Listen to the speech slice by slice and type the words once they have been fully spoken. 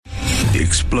The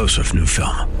explosive new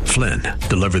film, Flynn,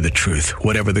 deliver the truth,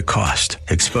 whatever the cost.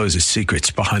 Exposes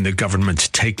secrets behind the government's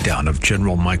takedown of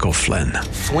General Michael Flynn.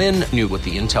 Flynn knew what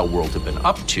the intel world had been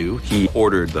up to. He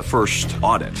ordered the first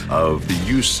audit of the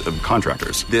use of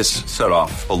contractors. This set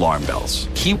off alarm bells.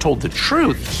 He told the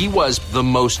truth. He was the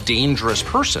most dangerous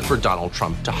person for Donald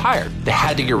Trump to hire. They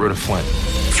had to get rid of Flynn.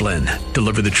 Flynn,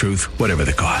 deliver the truth, whatever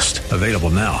the cost. Available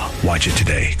now. Watch it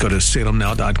today. Go to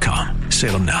salemnow.com.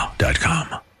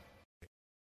 salemnow.com.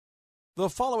 The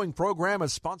following program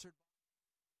is sponsored.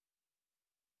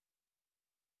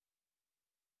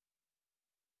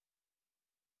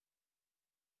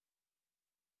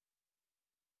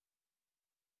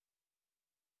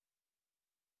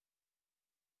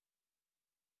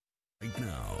 Right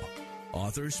now,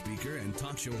 author, speaker, and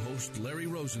talk show host Larry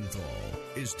Rosenthal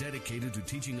is dedicated to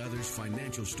teaching others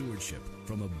financial stewardship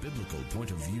from a biblical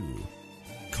point of view.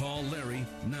 Call Larry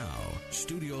now.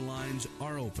 Studio lines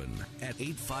are open at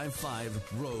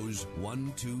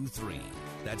 855-ROSE-123.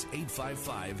 That's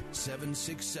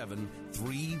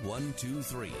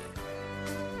 855-767-3123.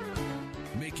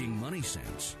 Making Money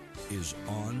Sense is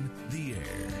on the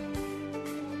air.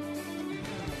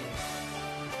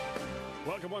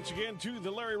 Welcome once again to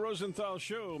the Larry Rosenthal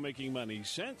Show, Making Money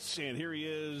Sense. And here he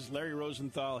is, Larry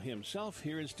Rosenthal himself,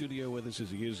 here in studio with us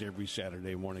as he is every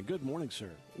Saturday morning. Good morning,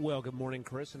 sir. Well, good morning,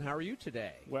 Chris, and how are you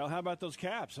today? Well, how about those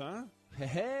Caps, huh?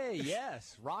 Hey,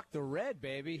 yes, rock the red,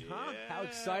 baby, huh? Yeah. How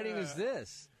exciting is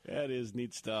this? That is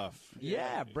neat stuff.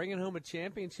 Yeah, bringing home a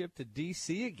championship to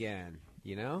D.C. again,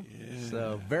 you know? Yeah.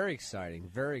 So, very exciting,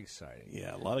 very exciting.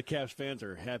 Yeah, a lot of Caps fans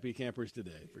are happy campers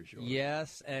today, for sure.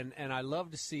 Yes, and I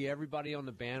love to see everybody on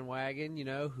the bandwagon, you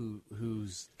know,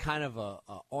 who's kind of a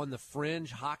on the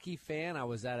fringe hockey fan. I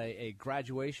was at a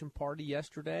graduation party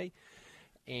yesterday,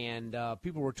 and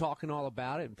people were talking all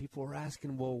about it, and people were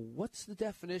asking, well, what's the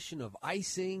definition of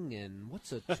icing, and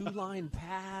what's a two-line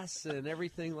pass, and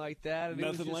everything like that. And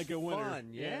Nothing it was just like a winner. fun.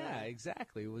 Yeah,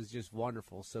 exactly. It was just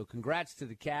wonderful. So congrats to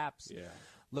the Caps. Yeah.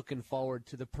 Looking forward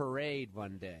to the parade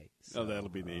one day. So, that'll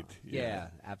be neat. Yeah,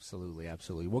 absolutely,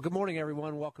 absolutely. Well, good morning,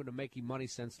 everyone. Welcome to Making Money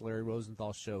Sense, Larry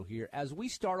Rosenthal Show here. As we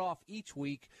start off each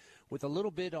week with a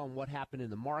little bit on what happened in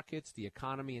the markets, the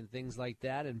economy, and things like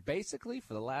that. And basically,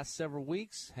 for the last several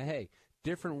weeks, hey,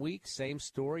 different week, same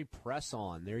story, press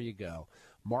on. There you go.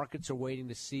 Markets are waiting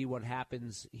to see what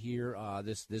happens here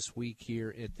this week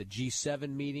here at the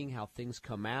G7 meeting, how things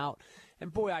come out.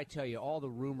 And, boy, I tell you, all the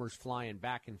rumors flying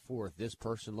back and forth. This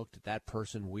person looked at that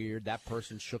person weird. That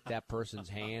person shook that person's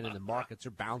hand, and the markets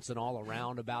are bouncing all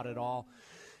around about it all.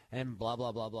 And blah,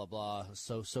 blah, blah, blah, blah,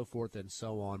 so forth and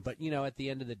so on. But, you know, at the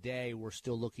end of the day, we're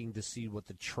still looking to see what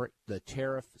the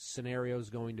tariff scenario is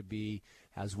going to be,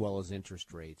 as well as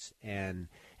interest rates. And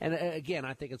again,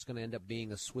 I think it's going to end up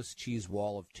being a Swiss cheese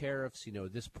wall of tariffs. You know,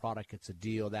 this product gets a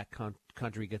deal, that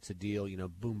country gets a deal, you know,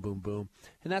 boom, boom, boom.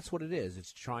 And that's what it is.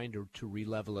 It's trying to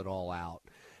re-level it all out.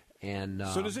 And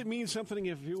So does it mean something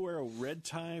if you wear a red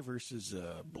tie versus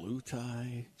a blue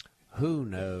tie? Who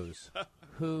knows?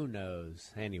 Who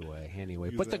knows? Anyway.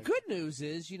 But the good news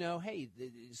is, you know, hey, the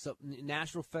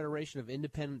National Federation of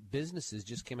Independent Businesses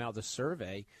just came out with a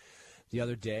survey the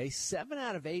other day. 7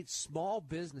 out of 8 small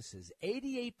businesses,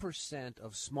 88%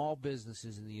 of small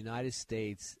businesses in the United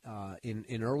States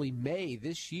in early May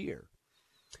this year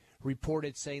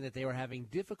reported saying that they were having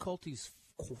difficulties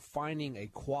finding a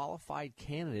qualified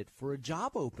candidate for a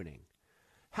job opening.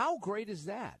 How great is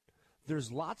that?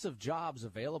 There's lots of jobs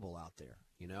available out there,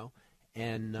 you know,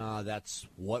 and that's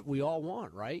what we all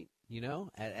want, right? You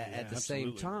know, at the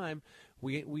absolutely. same time,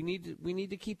 we need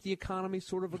to keep the economy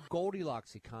sort of a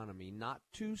Goldilocks economy, not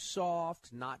too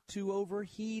soft, not too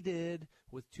overheated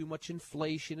with too much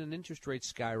inflation and interest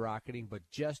rates skyrocketing, but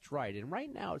just right. And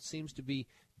right now it seems to be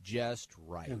just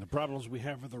right. And the problems we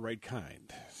have are the right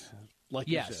kind. Like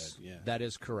yes, you said, yeah. That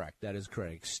is correct. That is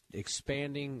correct.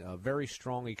 Expanding, a very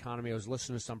strong economy. I was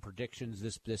listening to some predictions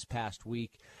this past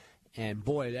week, and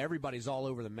boy, everybody's all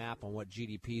over the map on what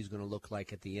GDP is going to look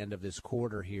like at the end of this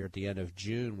quarter here, at the end of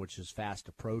June, which is fast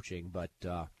approaching. But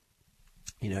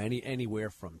you know, anywhere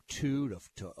from 2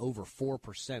 to over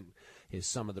 4% is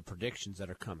some of the predictions that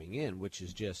are coming in, which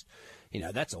is just, you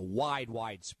know, that's a wide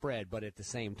spread. But at the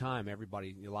same time, a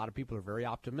lot of people are very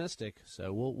optimistic.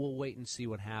 So we'll wait and see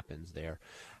what happens there.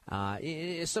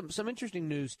 Some interesting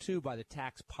news too by the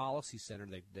Tax Policy Center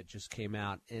that just came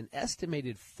out. An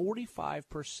estimated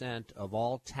 45% of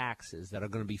all taxes that are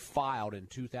going to be filed in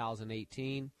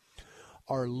 2018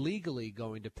 are legally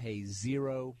going to pay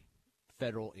zero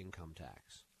federal income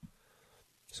tax.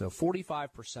 So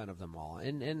 45% of them all,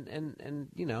 and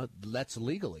that's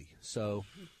legally. So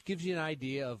gives you an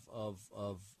idea of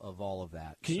all of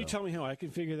that. Can you tell me how I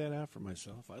can figure that out for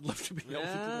myself? I'd love to be able to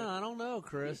do that. I don't know,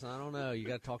 Chris. I don't know. You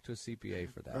got to talk to a CPA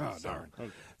for that. Oh, darn.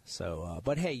 Okay. So,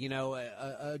 but hey,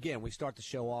 again, we start the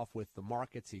show off with the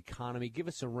markets, the economy. Give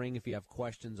us a ring if you have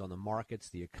questions on the markets,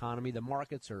 the economy. The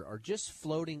markets are just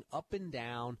floating up and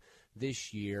down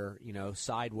this year,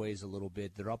 sideways a little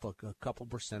bit. They're up a couple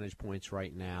percentage points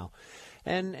right now.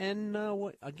 And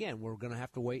again, we're going to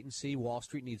have to wait and see. Wall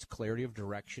Street needs clarity of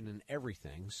direction and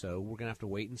everything. So we're going to have to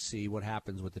wait and see what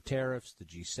happens with the tariffs, the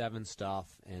G7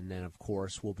 stuff. And then, of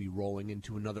course, we'll be rolling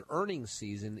into another earnings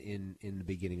season in the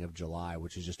beginning of July,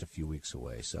 which is just a few weeks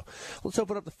away. So let's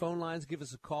open up the phone lines. Give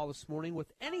us a call this morning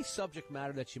with any subject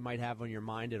matter that you might have on your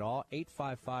mind at all.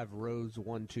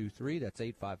 855-ROSE-123. That's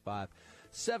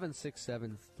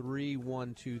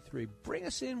 855-767-3123. Bring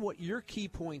us in what your key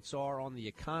points are on the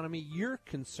economy, your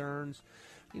concerns,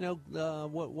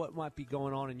 what might be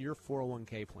going on in your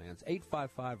 401k plans.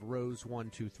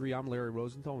 855-ROSE-123. I'm Larry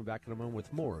Rosenthal. We'll be back in a moment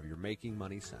with more of your Making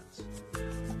Money Sense.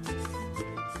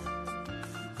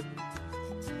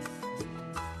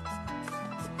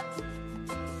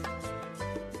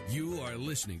 You are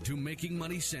listening to Making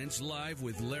Money Sense live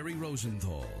with Larry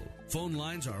Rosenthal. Phone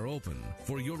lines are open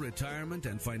for your retirement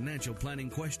and financial planning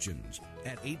questions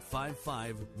at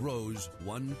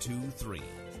 855-ROSE-123.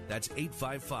 That's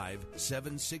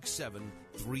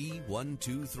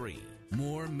 855-767-3123.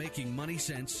 More Making Money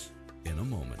Sense in a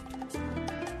moment.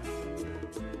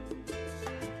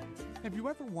 Have you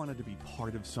ever wanted to be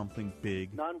part of something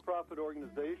big? Nonprofit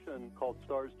organization called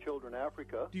Stars Children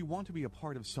Africa. Do you want to be a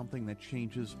part of something that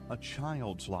changes a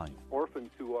child's life? Orphans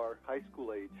who are high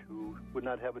school age who would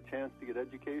not have a chance to get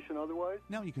education otherwise.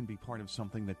 Now you can be part of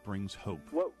something that brings hope.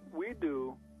 What we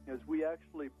do is we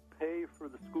actually pay for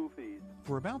the school fees.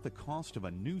 For about the cost of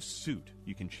a new suit,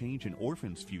 you can change an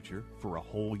orphan's future for a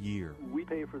whole year. We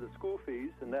pay for the school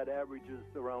fees, and that averages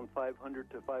around $500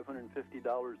 to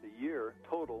 $550 a year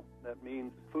total. That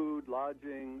means food,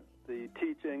 lodging, the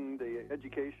teaching, the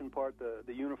education part, the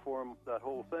uniform, that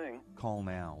whole thing. Call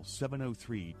now,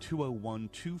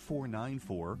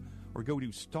 703-201-2494, or go to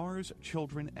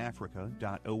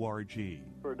starschildrenafrica.org.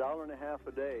 For $1.50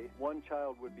 a day, one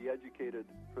child would be educated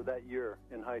for that year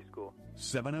in high school.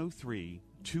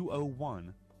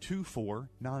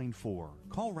 703-201-2494.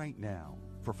 Call right now.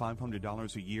 For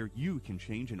 $500 a year, you can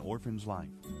change an orphan's life.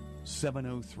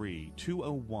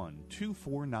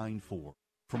 703-201-2494.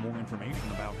 For more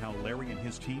information about how Larry and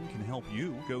his team can help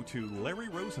you, go to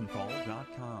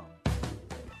LarryRosenthal.com.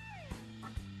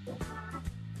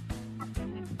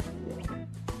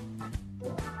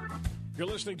 You're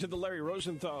listening to the Larry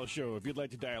Rosenthal Show. If you'd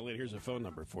like to dial in, here's a phone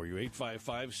number for you,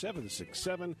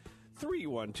 855-767-3123,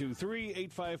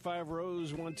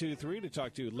 855-ROSE-123, to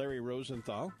talk to Larry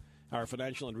Rosenthal, our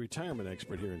financial and retirement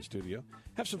expert here in studio.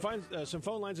 Have some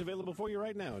phone lines available for you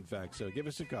right now, in fact, so give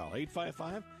us a call,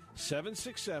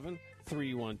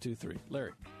 855-767-3123.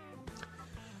 Larry.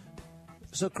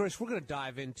 So, Chris, we're going to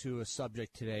dive into a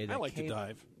subject today that I like to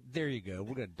dive. There you go.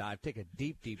 We're going to take a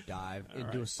deep dive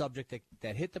into a subject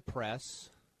that hit the press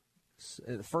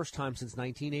the first time since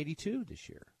 1982 this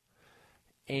year.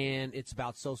 And it's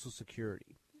about Social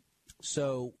Security.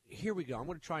 So here we go. I'm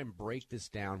going to try and break this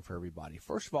down for everybody.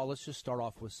 First of all, let's just start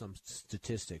off with some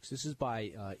statistics. This is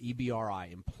by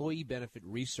EBRI, Employee Benefit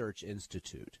Research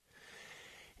Institute.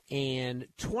 And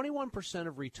 21%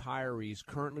 of retirees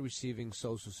currently receiving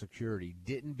Social Security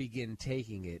didn't begin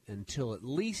taking it until at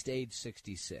least age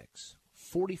 66.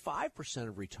 45%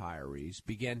 of retirees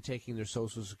began taking their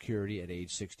Social Security at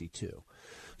age 62.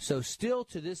 So still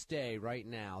to this day, right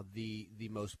now, the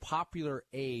most popular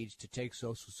age to take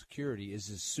Social Security is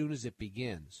as soon as it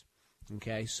begins.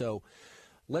 Okay, so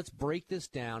let's break this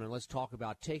down and let's talk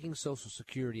about taking Social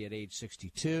Security at age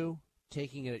 62,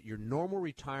 taking it at your normal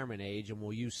retirement age, and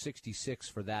we'll use 66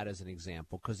 for that as an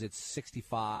example because it's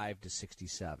 65 to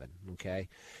 67, okay?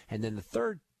 And then the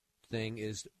third thing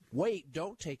is, wait,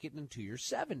 don't take it until you're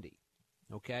 70,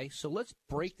 okay? So let's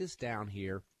break this down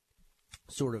here,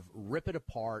 sort of rip it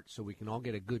apart so we can all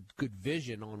get a good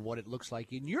vision on what it looks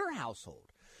like in your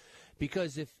household.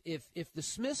 Because if the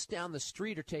Smiths down the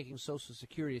street are taking Social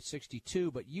Security at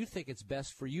 62, but you think it's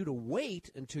best for you to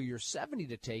wait until you're 70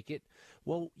 to take it,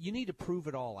 well, you need to prove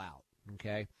it all out,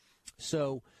 okay?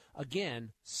 So,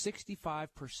 again,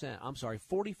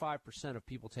 45% of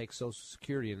people take Social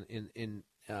Security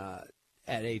at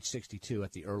age 62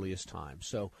 at the earliest time.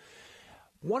 So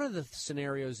one of the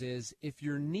scenarios is if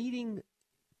you're not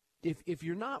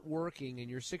working and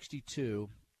you're 62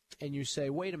 and you say,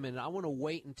 wait a minute, I want to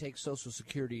wait and take Social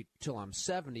Security till I'm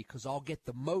 70 because I'll get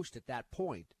the most at that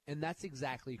point. And that's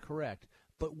exactly correct.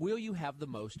 But will you have the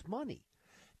most money?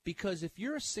 Because if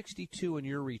you're a 62 and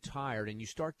you're retired and you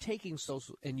start taking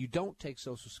and you don't take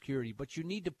Social Security, but you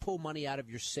need to pull money out of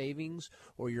your savings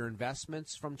or your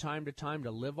investments from time to time to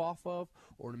live off of,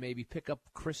 or to maybe pick up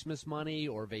Christmas money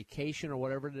or vacation or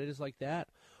whatever it is like that,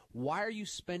 why are you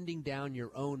spending down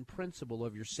your own principal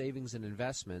of your savings and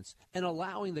investments and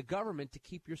allowing the government to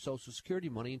keep your Social Security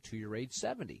money until you're age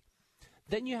 70?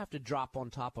 Then you have to drop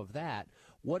on top of that,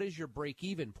 what is your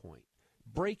break-even point?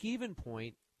 Break-even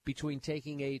point between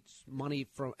taking money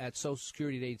at Social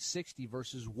Security at age 60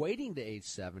 versus waiting to age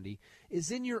 70 is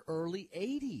in your early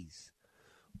 80s.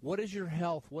 What is your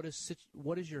health? What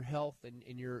is your health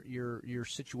and your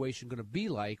situation going to be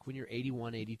like when you're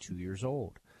 81, 82 years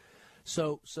old?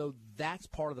 So that's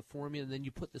part of the formula, and then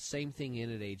you put the same thing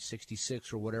in at age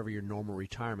 66 or whatever your normal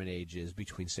retirement age is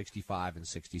between 65 and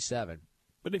 67.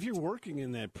 But if you're working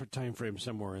in that time frame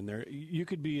somewhere in there, you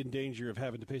could be in danger of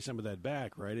having to pay some of that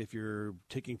back, right? If you're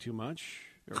taking too much.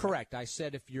 Correct. I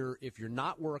said if you're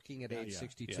not working at age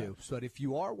 62. Yeah. So if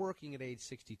you are working at age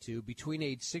 62, between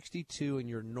age 62 and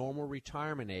your normal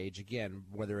retirement age, again,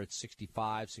 whether it's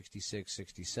 65, 66,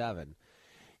 67,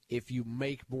 if you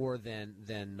make more than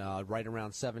right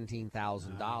around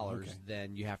 $17,000,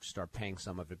 then you have to start paying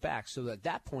some of it back. So at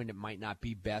that point, it might not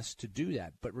be best to do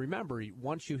that. But remember,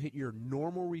 once you hit your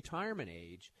normal retirement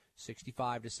age,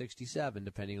 65 to 67,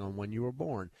 depending on when you were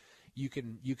born, you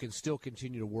can still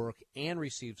continue to work and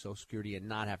receive Social Security and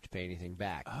not have to pay anything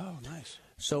back. Oh, nice.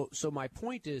 So my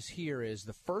point is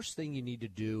the first thing you need to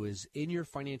do is in your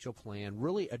financial plan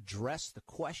really address the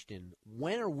question,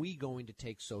 when are we going to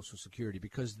take Social Security?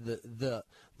 Because the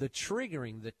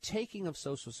triggering, the taking of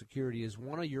Social Security is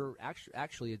one of your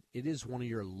actually it is one of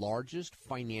your largest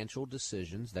financial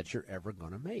decisions that you're ever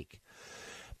going to make.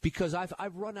 Because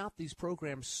I've run out these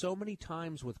programs so many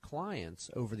times with clients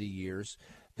over the years.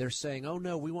 They're saying, oh,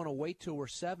 no, we want to wait till we're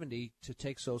 70 to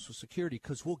take Social Security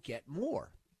because we'll get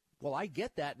more. Well, I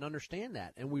get that and understand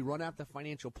that. And we run out the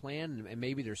financial plan, and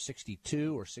maybe they're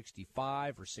 62 or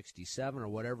 65 or 67 or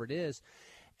whatever it is.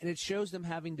 And it shows them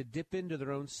having to dip into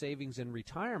their own savings in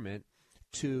retirement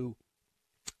to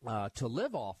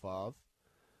live off of.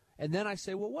 And then I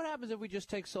say, well, what happens if we just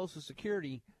take Social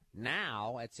Security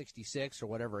now at 66 or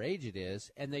whatever age it is,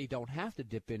 and they don't have to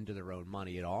dip into their own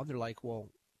money at all? And they're like, well,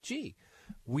 gee,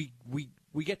 we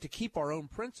get to keep our own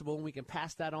principal, and we can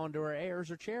pass that on to our heirs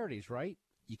or charities, right?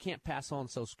 You can't pass on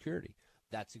Social Security.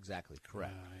 That's exactly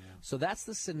correct. Yeah. So that's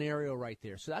the scenario right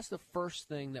there. So that's the first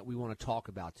thing that we want to talk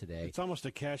about today. It's almost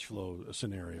a cash flow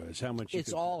scenario. Is how much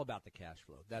it's all about the cash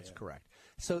flow. That's correct.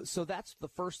 So that's the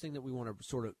first thing that we want to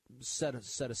sort of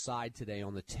set aside today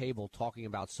on the table, talking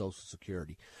about Social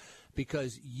Security,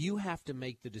 because you have to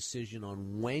make the decision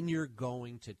on when you're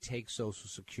going to take Social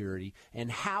Security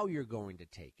and how you're going to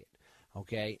take it.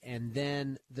 Okay, and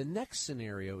then the next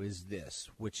scenario is this,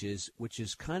 which is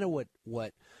kind of what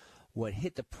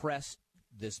hit the press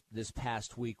this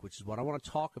past week, which is what I want to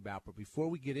talk about. But before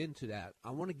we get into that,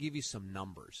 I want to give you some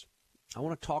numbers. I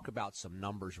want to talk about some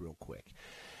numbers real quick.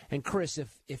 And Chris,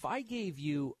 if I gave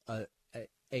you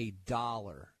a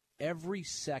dollar every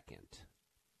second,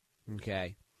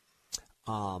 okay,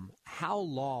 how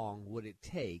long would it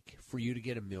take for you to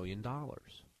get $1 million?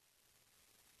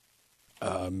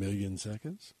 1 million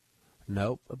seconds?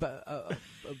 Nope.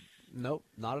 Nope,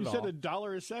 not at all. You said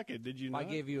 $1 a second, did you not? I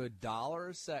gave you $1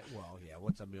 a second. Well, yeah,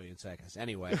 what's 1 million seconds?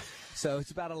 Anyway, so it's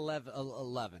about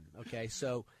 11. Okay,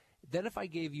 so then if I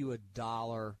gave you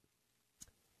 $1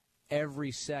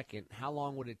 every second, how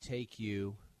long would it take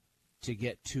you to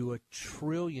get to $1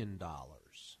 trillion?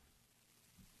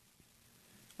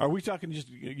 Are we talking just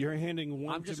you're handing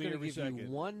one I'm just to me going to every give second? you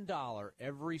 $1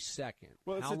 every second.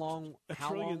 Well, it's how long? A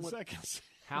trillion seconds.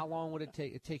 How long would it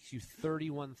take? It takes you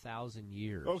 31,000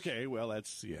 years. Okay, well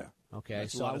that's Okay,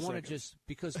 that's so I want to just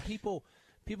because people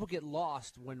get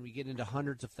lost when we get into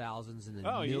hundreds of thousands and then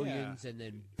millions and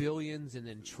then billions and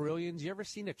then trillions. You ever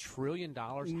seen $1 trillion? No.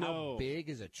 How big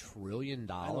is $1 trillion?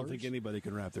 I don't think anybody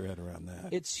can wrap their head around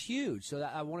that. It's huge. So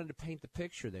I wanted to paint the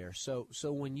picture there. So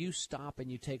when you stop and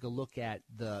you take a look at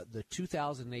the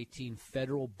 2018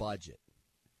 federal budget,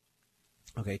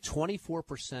 okay,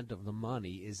 24% of the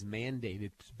money is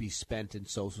mandated to be spent in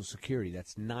Social Security.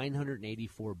 That's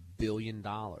 $984 billion.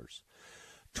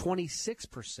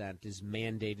 26% is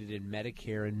mandated in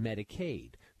Medicare and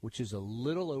Medicaid, which is a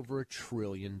little over $1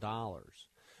 trillion.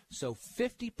 So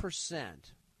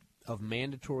 50% of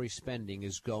mandatory spending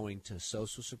is going to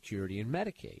Social Security and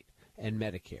Medicaid and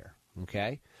Medicare,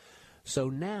 okay? So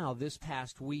now this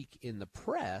past week in the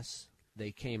press,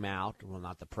 they came out, well,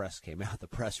 not the press came out, the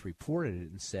press reported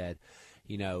it and said,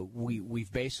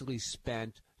 we've basically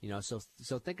spent,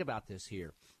 so think about this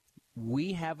here.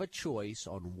 We have a choice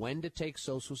on when to take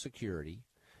Social Security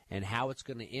and how it's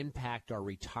going to impact our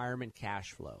retirement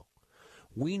cash flow.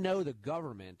 We know the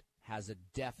government has a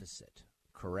deficit,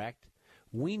 correct?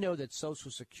 We know that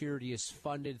Social Security is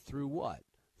funded through what?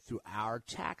 Through our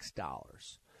tax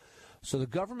dollars. So the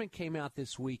government came out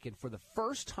this week and for the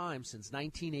first time since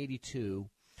 1982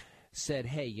 said,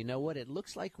 hey, you know what? It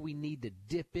looks like we need to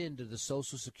dip into the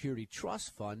Social Security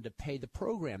Trust Fund to pay the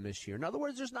program this year. In other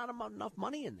words, there's not enough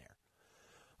money in there.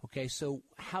 Okay, so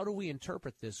how do we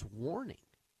interpret this warning?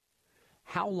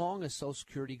 How long is Social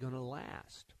Security going to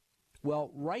last?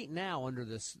 Well, right now, under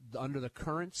the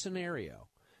current scenario,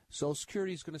 Social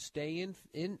Security is going to stay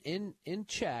in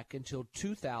check until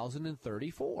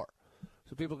 2034.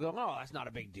 So people go, oh, that's not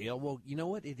a big deal. Well, you know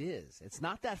what? It is. It's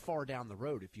not that far down the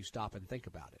road if you stop and think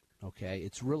about it. Okay,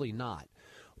 it's really not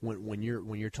when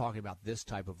you're talking about this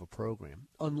type of a program,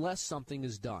 unless something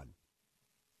is done.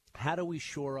 How do we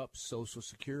shore up Social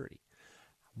Security?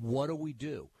 What do we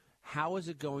do? How is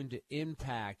it going to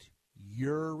impact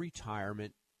your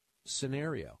retirement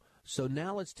scenario? So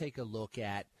now let's take a look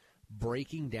at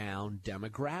breaking down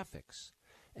demographics.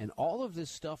 And all of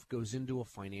this stuff goes into a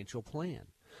financial plan.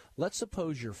 Let's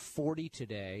suppose you're 40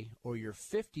 today, or you're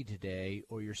 50 today,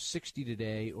 or you're 60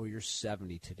 today, or you're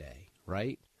 70 today,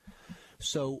 right?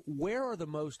 So where are the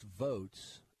most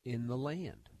votes in the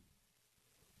land?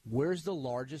 Where's the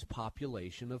largest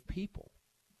population of people?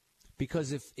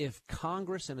 Because if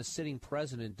Congress and a sitting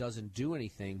president doesn't do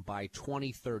anything by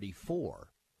 2034,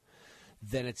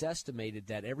 then it's estimated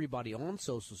that everybody on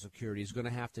Social Security is going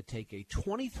to have to take a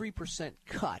 23%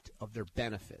 cut of their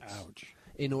benefits. Ouch.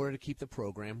 In order to keep the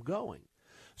program going.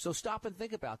 So stop and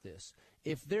think about this.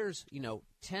 If there's,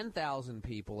 10,000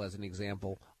 people, as an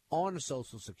example, on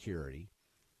Social Security,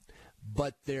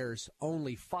 but there's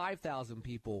only 5,000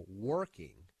 people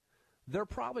working, they're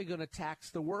probably going to tax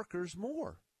the workers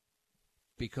more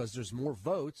because there's more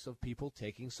votes of people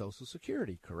taking Social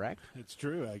Security, correct? It's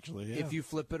true, actually, yeah. If you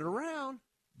flip it around,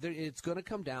 it's going to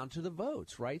come down to the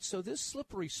votes, right? So this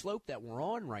slippery slope that we're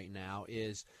on right now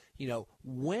is,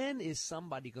 when is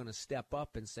somebody going to step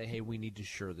up and say, hey, we need to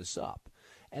shore this up?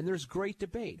 And there's great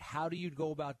debate. How do you go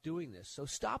about doing this? So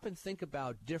stop and think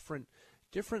about different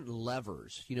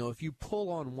levers. If you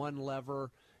pull on one lever,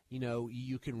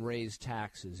 you can raise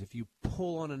taxes. If you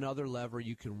pull on another lever,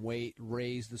 you can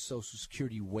raise the Social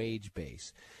Security wage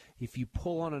base. If you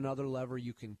pull on another lever,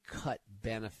 you can cut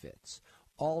benefits.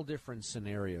 All different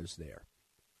scenarios there.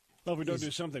 Well, if we don't do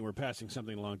something, we're passing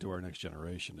something along to our next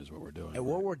generation is what we're doing. And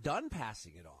we're done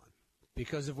passing it on.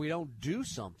 Because if we don't do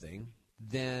something,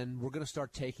 then we're going to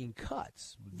start taking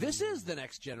cuts. This is the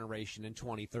next generation in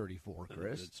 2034,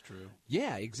 Chris. That's true.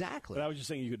 Yeah, exactly. But I was just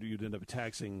saying you'd end up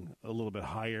taxing a little bit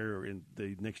higher in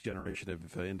the next generation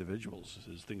of individuals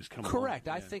as things come along. Correct.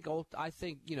 Yeah. I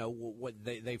think what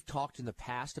they've talked in the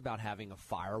past about having a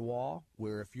firewall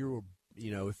where if you're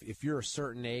if you're a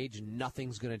certain age,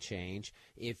 nothing's going to change.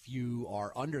 If you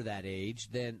are under that age,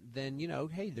 then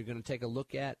hey, they're going to take a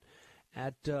look at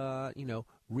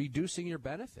reducing your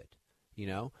benefit.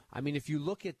 If you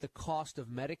look at the cost of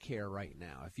Medicare right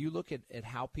now, if you look at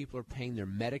how people are paying their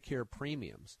Medicare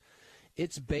premiums,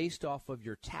 it's based off of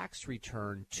your tax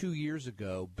return 2 years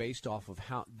ago, based off of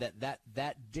how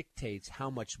that dictates how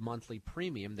much monthly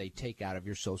premium they take out of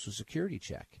your Social Security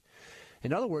check.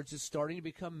 In other words, it's starting to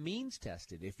become means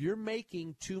tested. If you're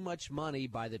making too much money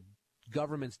by the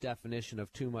government's definition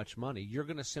of too much money, you're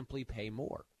going to simply pay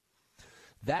more.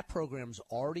 That program's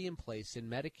already in place in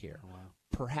Medicare. Oh, wow.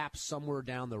 Perhaps somewhere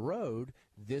down the road,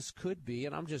 this could be,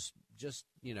 and I'm just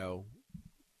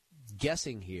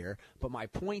guessing here, but my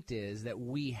point is that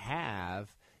we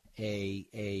have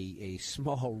a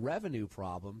small revenue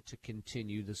problem to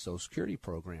continue the Social Security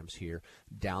programs here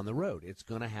down the road. It's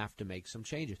going to have to make some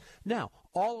changes. Now,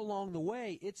 all along the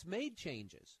way, it's made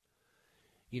changes.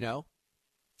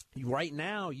 Right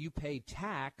now you pay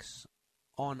tax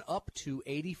on up to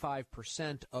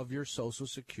 85% of your Social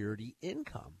Security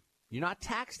income. You're not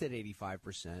taxed at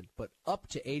 85%, but up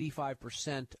to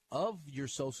 85% of your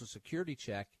Social Security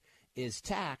check is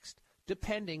taxed,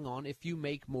 depending on if you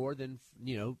make more than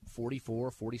 $44,000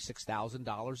 or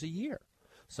 $46,000 a year,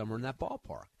 somewhere in that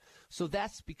ballpark. So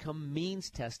that's become means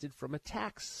tested from a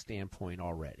tax standpoint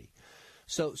already.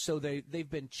 So they've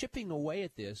been chipping away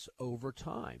at this over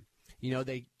time.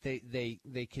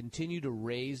 They continue to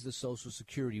raise the Social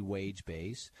Security wage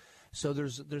base. So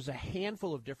there's a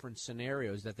handful of different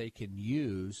scenarios that they can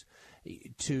use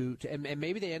and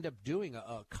maybe they end up doing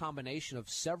a combination of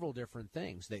several different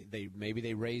things. Maybe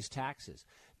they raise taxes.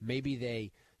 Maybe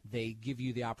they give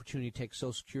you the opportunity to take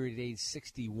Social Security at age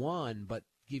 61, but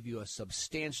give you a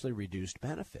substantially reduced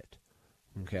benefit.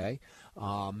 Okay,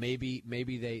 maybe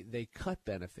they cut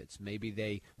benefits. Maybe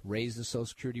they raise the Social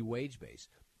Security wage base.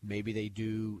 Maybe they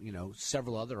do,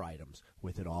 several other items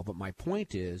with it all. But my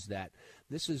point is that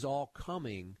this is all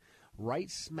coming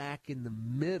right smack in the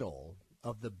middle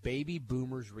of the baby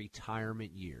boomers'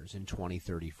 retirement years in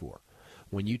 2034.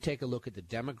 When you take a look at the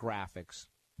demographics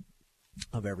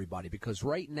of everybody, because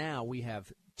right now we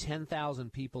have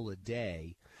 10,000 people a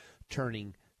day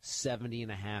turning 70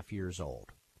 and a half years old.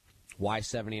 Why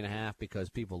 70 and a half? Because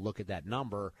people look at that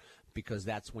number because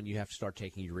that's when you have to start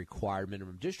taking your required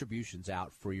minimum distributions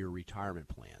out for your retirement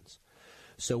plans.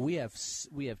 So we have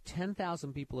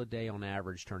 10,000 people a day on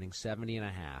average turning 70 and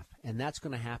a half, and that's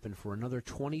going to happen for another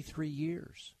 23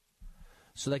 years.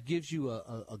 So that gives you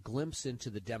a glimpse into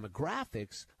the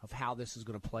demographics of how this is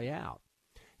going to play out.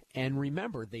 And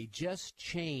remember, they just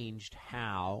changed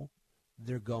how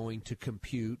they're going to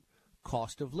compute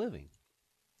cost of living.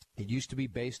 It used to be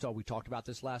based on, we talked about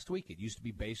this last week, it used to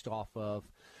be based off of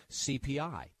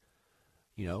CPI,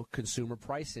 Consumer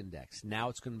Price Index. Now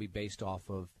it's going to be based off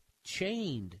of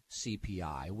chained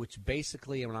CPI, which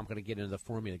basically, and I'm going to get into the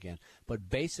formula again, but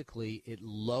basically it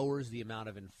lowers the amount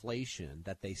of inflation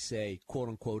that they say, quote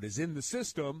unquote, is in the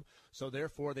system, so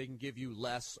therefore they can give you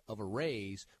less of a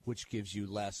raise, which gives you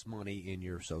less money in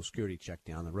your Social Security check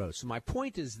down the road. So my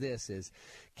point is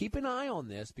keep an eye on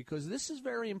this because this is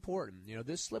very important.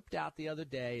 This slipped out the other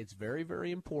day. It's very, very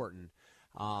important.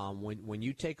 When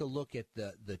you take a look at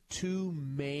the two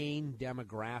main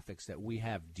demographics that we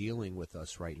have dealing with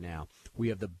us right now, we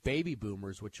have the baby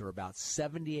boomers, which are about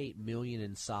 78 million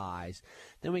in size.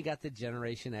 Then we got the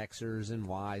Generation Xers and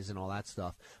Ys and all that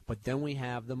stuff. But then we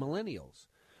have the millennials,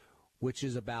 which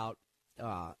is about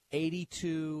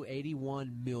 82,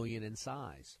 81 million in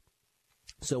size.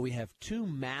 So we have two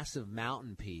massive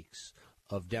mountain peaks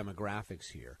of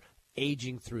demographics here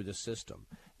aging through the system.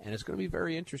 And it's going to be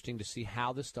very interesting to see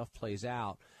how this stuff plays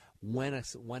out when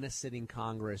a sitting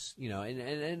Congress,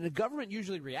 and the government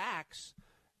usually reacts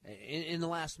in the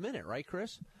last minute, right,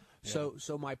 Chris? Yeah.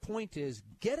 So my point is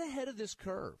get ahead of this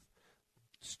curve.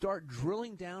 Start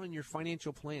drilling down in your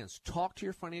financial plans. Talk to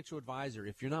your financial advisor.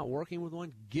 If you're not working with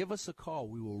one, give us a call.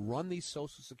 We will run these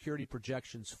Social Security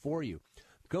projections for you.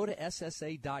 Go to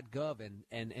SSA.gov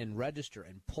and register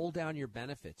and pull down your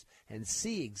benefits and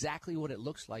see exactly what it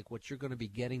looks like, what you're going to be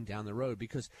getting down the road.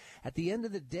 Because at the end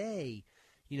of the day,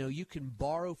 you can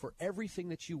borrow for everything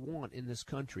that you want in this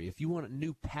country. If you want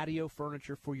new patio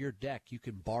furniture for your deck, you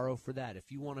can borrow for that.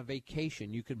 If you want a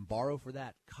vacation, you can borrow for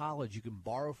that. College, you can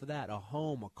borrow for that. A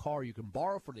home, a car, you can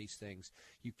borrow for these things.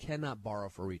 You cannot borrow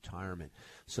for retirement.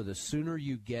 So the sooner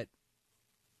you get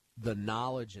the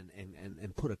knowledge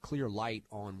and put a clear light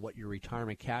on what your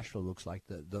retirement cash flow looks like,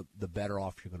 the better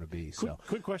off you're going to be. So,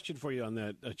 quick question for you on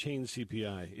that chain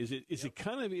CPI. Is it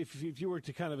kind of, if you were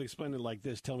to kind of explain it like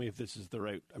this, tell me if this is the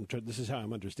right, this is how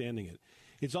I'm understanding it.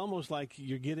 It's almost like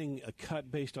you're getting a cut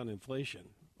based on inflation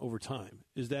over time.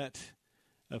 Is that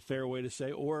a fair way to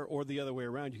say? Or the other way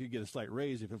around, you could get a slight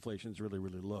raise if inflation is really,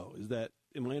 really low.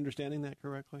 Am I understanding that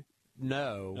correctly?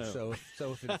 No. Oh.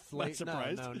 So if inflation,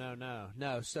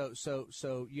 no.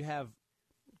 So you have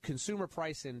Consumer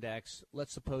Price Index.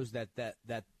 Let's suppose that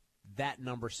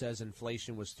number says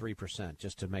inflation was 3%,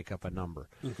 just to make up a number.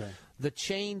 Okay. The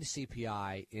chained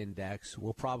CPI index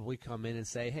will probably come in and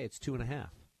say, hey, it's 2.5.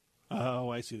 Oh,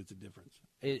 I see. That's a difference.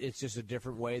 It's just a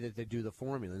different way that they do the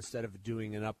formula. Instead of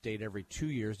doing an update every 2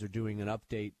 years, they're doing an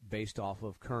update based off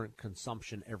of current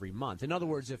consumption every month. In other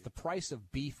words, if the price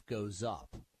of beef goes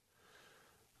up,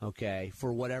 okay,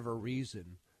 for whatever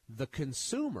reason, the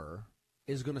consumer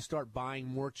is going to start buying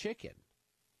more chicken.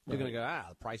 They're going to go,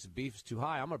 the price of beef is too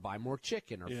high. I'm going to buy more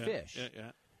chicken or fish.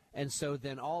 Yeah. And so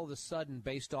then all of a sudden,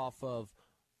 based off of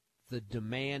the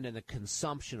demand and the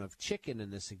consumption of chicken in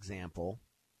this example,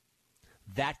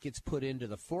 that gets put into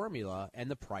the formula and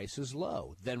the price is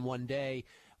low. Then one day,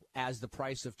 as the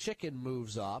price of chicken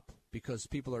moves up, because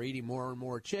people are eating more and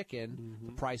more chicken,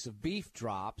 the price of beef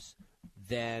drops,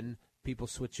 then people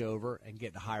switch over and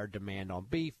get a higher demand on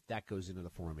beef. That goes into the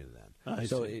formula then.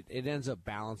 So it ends up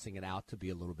balancing it out to be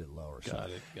a little bit lower. Got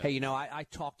it. I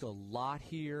talked a lot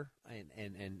here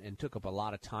and took up a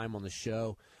lot of time on the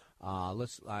show.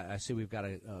 I see we've got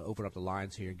to open up the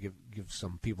lines here, give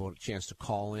some people a chance to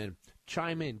call in.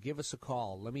 Chime in, give us a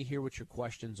call. Let me hear what your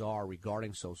questions are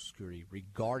regarding Social Security,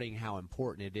 regarding how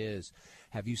important it is.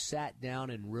 Have you sat down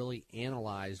and really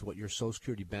analyzed what your Social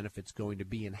Security benefit's going to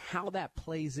be and how that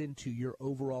plays into your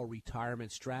overall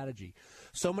retirement strategy?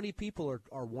 So many people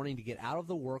are wanting to get out of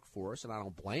the workforce, and I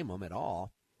don't blame them at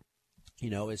all,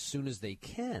 as soon as they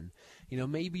can.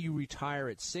 Maybe you retire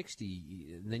at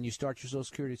 60, and then you start your Social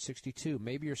Security at 62.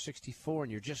 Maybe you're 64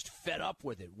 and you're just fed up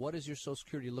with it. What does your Social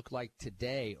Security look like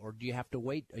today, or do you have to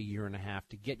wait a year and a half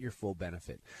to get your full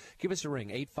benefit? Give us a ring,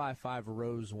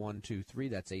 855-ROSE-123.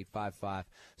 That's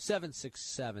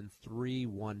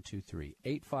 855-767-3123.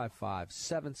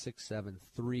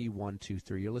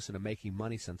 855-767-3123. You're listening to Making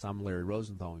Money Sense. I'm Larry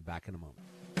Rosenthal. We'll be back in a moment.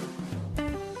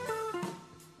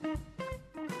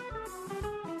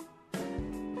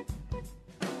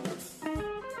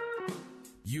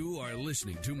 You are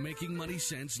listening to Making Money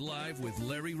Sense live with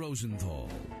Larry Rosenthal.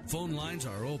 Phone lines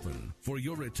are open for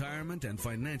your retirement and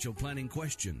financial planning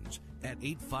questions at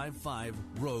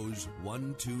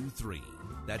 855-ROSE-123.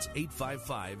 That's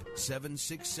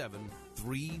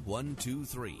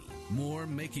 855-767-3123. More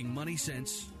Making Money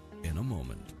Sense in a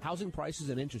moment. Housing prices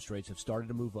and interest rates have started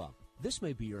to move up. This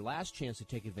may be your last chance to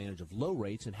take advantage of low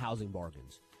rates and housing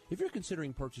bargains. If you're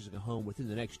considering purchasing a home within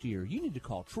the next year, you need to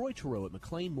call Troy Terrell at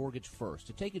McLean Mortgage First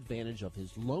to take advantage of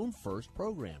his Loan First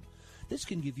program. This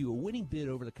can give you a winning bid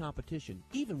over the competition,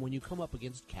 even when you come up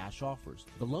against cash offers.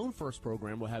 The Loan First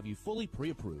program will have you fully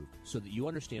pre-approved so that you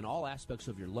understand all aspects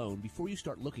of your loan before you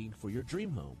start looking for your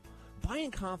dream home. Buy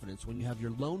in confidence when you have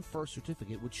your Loan First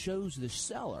certificate, which shows the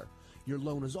seller your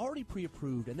loan is already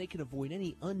pre-approved and they can avoid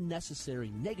any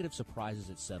unnecessary negative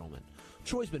surprises at settlement.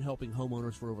 Troy's been helping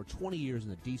homeowners for over 20 years in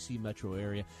the D.C. metro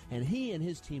area, and he and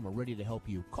his team are ready to help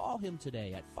you. Call him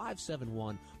today at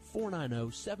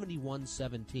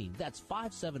 571-490-7117. That's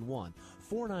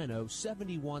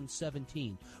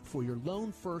 571-490-7117 for your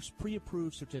Loan First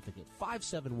pre-approved certificate.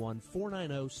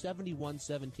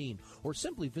 571-490-7117, or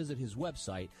simply visit his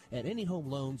website at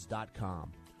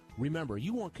anyhomeloans.com. Remember,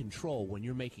 you want control when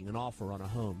you're making an offer on a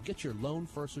home. Get your Loan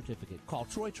First certificate. Call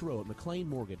Troy Terrell at McLean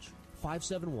Mortgage,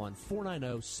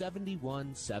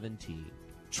 571-490-7117.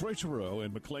 Troy Terrell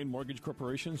and McLean Mortgage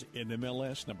Corporation's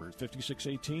NMLS number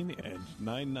 5618 and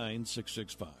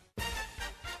 99665.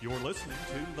 You're listening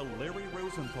to The Larry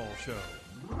Rosenthal Show.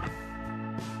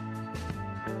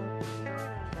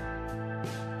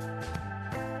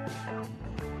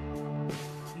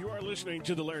 Listening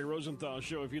to the Larry Rosenthal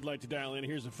Show. If you'd like to dial in,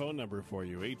 here's a phone number for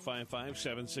you,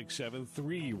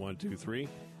 855-767-3123.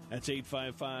 That's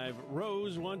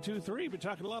 855-ROSE-123. Been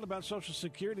talking a lot about Social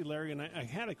Security, Larry, and I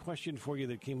had a question for you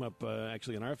that came up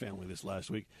actually in our family this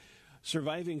last week.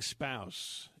 Surviving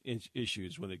spouse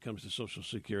issues when it comes to Social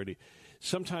Security.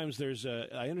 Sometimes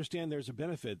I understand there's a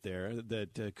benefit there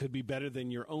that could be better than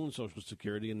your own Social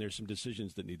Security, and there's some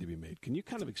decisions that need to be made. Can you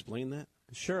kind of explain that?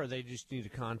 Sure. They just need to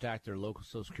contact their local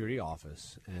Social Security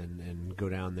office and go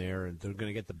down there, and they're going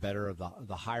to get the better of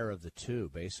the higher of the two,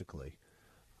 basically.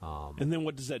 And then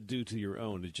what does that do to your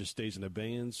own? It just stays in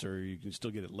abeyance, or you can still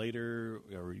get it later,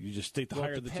 or you just take the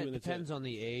higher of the two? It depends on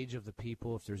the age of the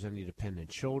people, if there's any dependent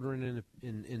children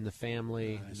in the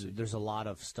family. There's a lot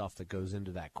of stuff that goes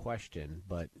into that question.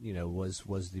 But,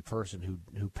 was the person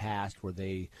who passed, were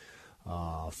they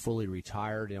fully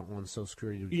retired on Social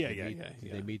Security?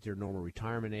 Did they meet their normal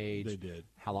retirement age? They did.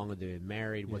 How long have they been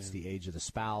married? What's the age of the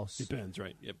spouse? Depends,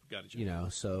 right? Yep, got it.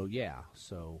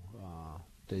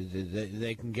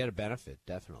 They can get a benefit,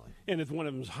 definitely. And if one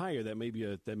of them's higher, that may be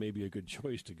a good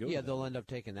choice to go. Yeah, they'll end up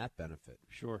taking that benefit.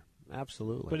 Sure,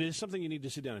 absolutely. But it's something you need to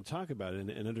sit down and talk about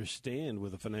and understand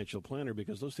with a financial planner,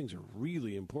 because those things are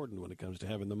really important when it comes to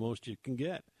having the most you can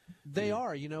get. They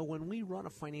are. When we run a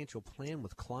financial plan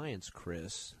with clients,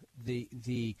 Chris,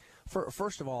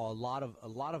 first of all, a lot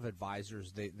of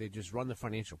advisors they just run the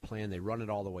financial plan. They run it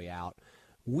all the way out.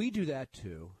 We do that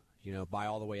too. By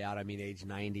all the way out, I mean age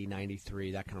 90,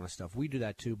 93, that kind of stuff. We do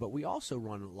that too, but we also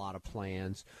run a lot of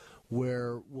plans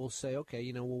where we'll say,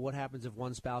 okay, what happens if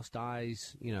one spouse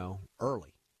dies,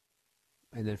 early?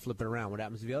 And then flip it around. What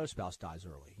happens if the other spouse dies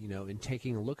early? And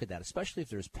taking a look at that, especially if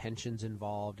there's pensions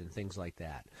involved and things like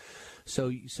that. So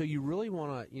you really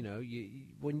want to,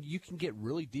 when you can get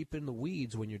really deep in the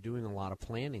weeds when you're doing a lot of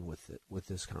planning with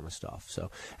this kind of stuff.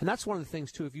 So, and that's one of the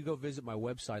things too. If you go visit my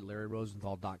website,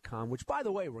 LarryRosenthal.com, which by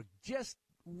the way, we're just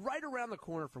right around the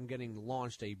corner from getting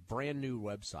launched a brand new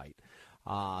website.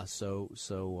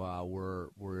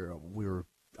 We're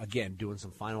again doing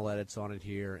some final edits on it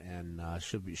here, and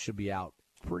should be out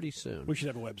pretty soon. We should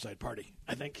have a website party,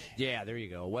 I think. Yeah, there you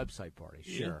go. A website party.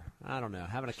 Sure. Yeah. I don't know.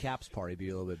 Having a caps party would be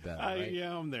a little bit better, right?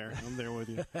 Yeah, I'm there. I'm there with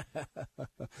you.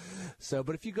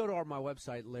 But if you go to my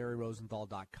website,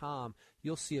 LarryRosenthal.com,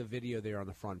 you'll see a video there on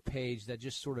the front page that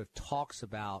just sort of talks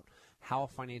about how a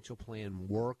financial plan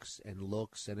works and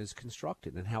looks and is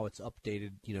constructed and how it's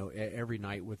updated, every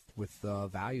night with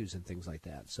values and things like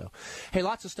that. So, hey,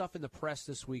 lots of stuff in the press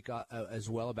this week as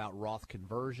well about Roth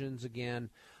conversions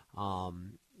again.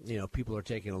 People are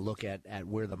taking a look at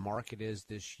where the market is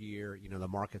this year. The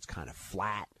market's kind of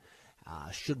flat.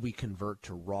 Should we convert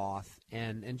to Roth?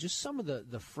 And just some of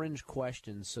the fringe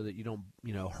questions so that you don't,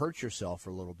 hurt yourself for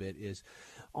a little bit is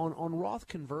on Roth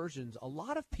conversions, a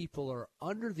lot of people are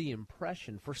under the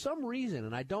impression, for some reason,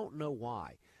 and I don't know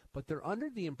why, but they're under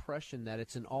the impression that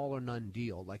it's an all or none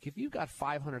deal. Like if you've got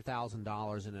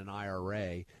 $500,000 in an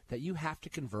IRA, that you have to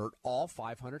convert all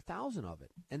 $500,000 of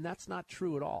it. And that's not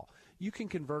true at all. You can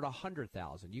convert $100,000.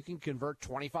 You can convert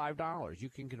 $25. You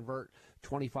can convert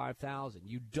 $25,000.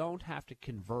 You don't have to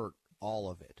convert all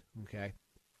of it, okay?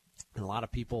 And a lot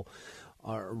of people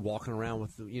are walking around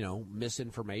with,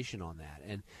 misinformation on that.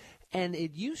 And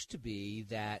it used to be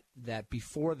that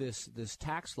before this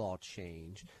tax law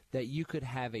change, that you could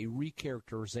have a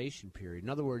recharacterization period. In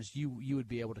other words, you would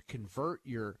be able to convert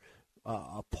your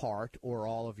a part or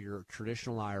all of your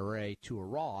traditional IRA to a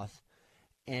Roth,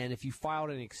 and if you filed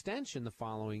an extension the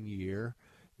following year,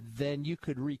 then you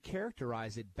could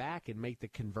recharacterize it back and make the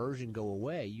conversion go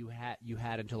away. You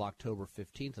had until October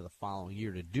 15th of the following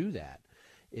year to do that,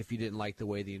 if you didn't like the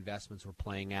way the investments were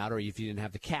playing out, or if you didn't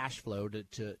have the cash flow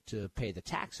to pay the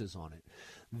taxes on it.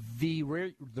 The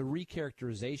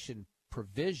recharacterization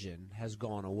provision has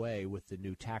gone away with the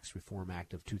new Tax Reform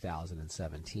Act of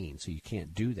 2017, so you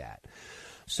can't do that.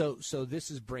 So this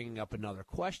is bringing up another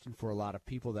question for a lot of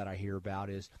people that I hear about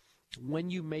is, when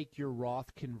you make your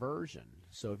Roth conversion,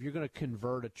 so if you're going to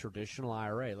convert a traditional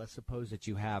IRA, let's suppose that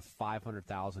you have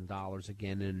 $500,000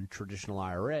 again in traditional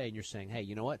IRA, and you're saying, hey,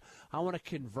 you know what, I want to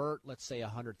convert, let's say,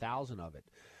 $100,000 of it.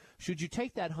 Should you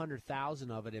take that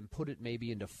 $100,000 of it and put it maybe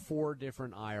into 4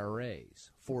 different IRAs,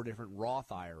 4 different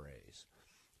Roth IRAs?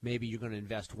 Maybe you're going to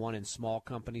invest one in small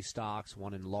company stocks,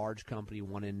 one in large company,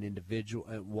 one in individual,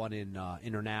 one in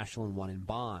international, and one in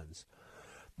bonds.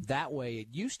 That way, it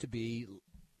used to be,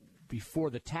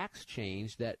 before the tax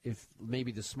change, that if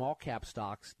maybe the small cap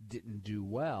stocks didn't do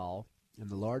well and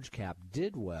the large cap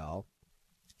did well,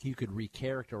 you could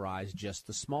recharacterize just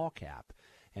the small cap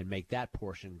and make that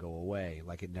portion go away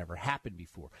like it never happened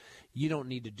before. You don't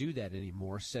need to do that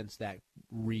anymore since that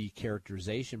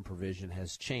recharacterization provision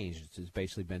has changed. It's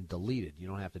basically been deleted. You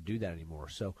don't have to do that anymore.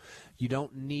 So you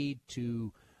don't need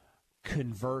to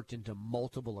convert into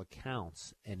multiple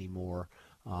accounts anymore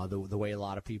the way a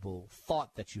lot of people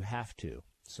thought that you have to.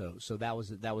 So that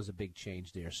was a big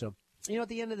change there. So, at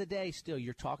the end of the day, still,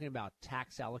 you're talking about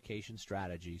tax allocation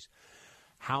strategies.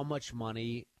 How much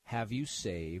money have you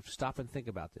saved? Stop and think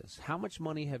about this. How much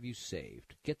money have you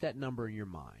saved? Get that number in your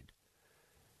mind.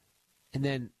 And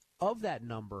then of that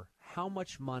number, how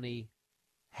much money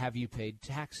have you paid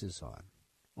taxes on?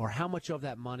 Or how much of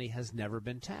that money has never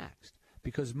been taxed?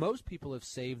 Because most people have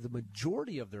saved the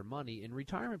majority of their money in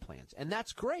retirement plans. And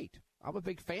that's great. I'm a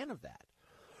big fan of that.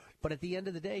 But at the end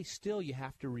of the day, still, you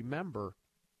have to remember,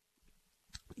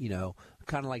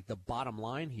 kind of like the bottom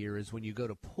line here is when you go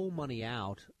to pull money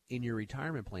out in your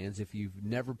retirement plans, if you've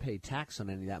never paid tax on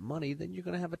any of that money, then you're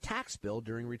going to have a tax bill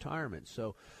during retirement.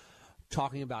 So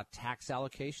talking about tax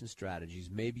allocation strategies,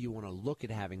 maybe you want to look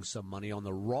at having some money on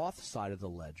the Roth side of the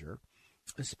ledger,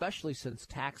 especially since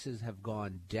taxes have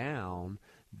gone down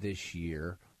this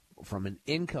year from an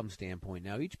income standpoint.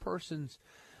 Now, each person's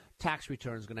tax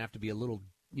return is going to have to be a little,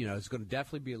 it's going to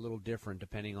definitely be a little different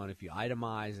depending on if you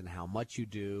itemize and how much you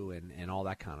do and all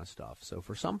that kind of stuff. So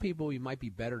for some people, you might be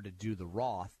better to do the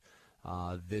Roth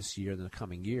this year than the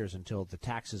coming years until the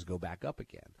taxes go back up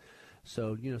again.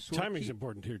 So, timing's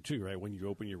important here too, right? When you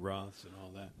open your Roths and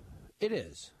all that. It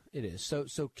is. It is.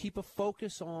 So keep a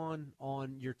focus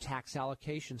on your tax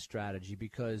allocation strategy,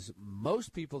 because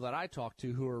most people that I talk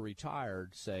to who are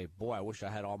retired say, boy, I wish I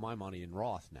had all my money in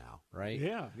Roth now, right?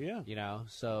 Yeah.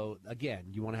 So again,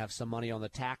 you want to have some money on the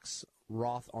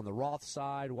Roth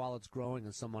side while it's growing,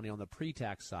 and some money on the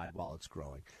pre-tax side while it's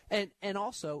growing. And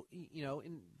also,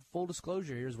 in full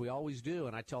disclosure here, as we always do,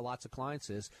 and I tell lots of clients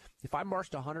is, if I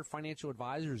marched 100 financial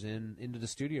advisors into the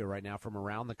studio right now from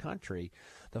around the country,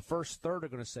 the first third are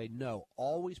going to say, no,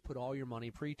 always put all your money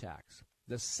pre-tax.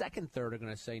 The second third are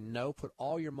going to say, no, put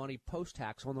all your money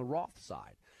post-tax on the Roth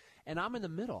side. And I'm in the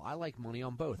middle. I like money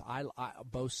on both.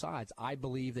 Both sides. I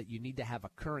believe that you need to have a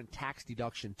current tax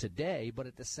deduction today, but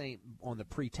on the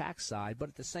pre-tax side. But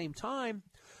at the same time,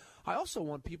 I also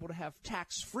want people to have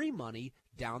tax-free money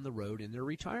down the road in their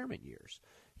retirement years.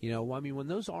 When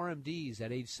those RMDs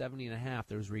at age 70 and a half,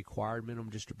 those required minimum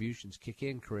distributions kick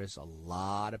in, Chris, a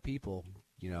lot of people,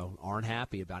 aren't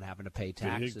happy about having to pay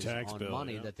taxes on bill,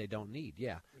 money that they don't need.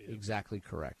 Yeah, exactly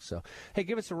correct. So, hey,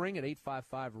 give us a ring at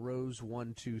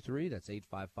 855-ROSE-123. That's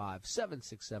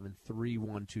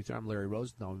 855-767-3123. I'm Larry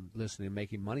Rosenthal. I'm listening to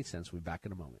Making Money Sense. We'll be back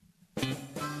in a moment.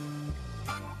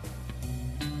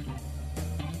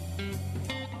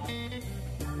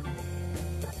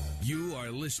 You are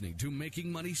listening to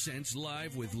Making Money Sense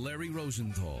live with Larry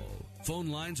Rosenthal. Phone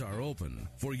lines are open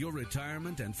for your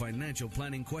retirement and financial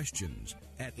planning questions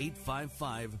at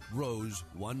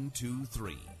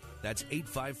 855-ROSE-123. That's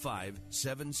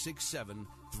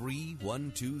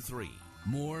 855-767-3123.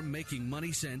 More Making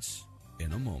Money Sense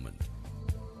in a moment.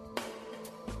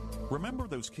 Remember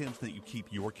those kids that you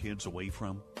keep your kids away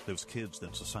from? Those kids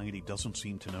that society doesn't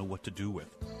seem to know what to do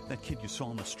with? That kid you saw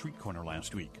on the street corner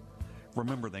last week?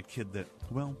 Remember that kid that,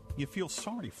 you feel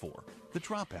sorry for, the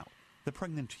dropout, the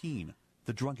pregnant teen,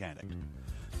 the drug addict.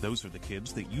 Those are the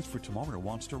kids that Youth for Tomorrow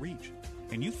wants to reach.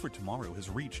 And Youth for Tomorrow has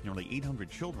reached nearly 800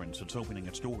 children since opening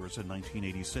its doors in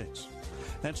 1986.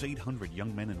 That's 800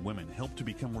 young men and women helped to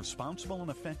become responsible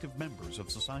and effective members of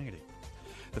society.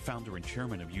 The founder and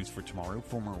chairman of Youth for Tomorrow,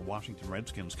 former Washington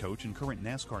Redskins coach and current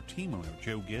NASCAR team owner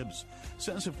Joe Gibbs,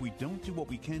 says if we don't do what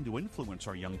we can to influence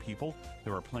our young people,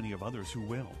 there are plenty of others who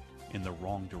will, in the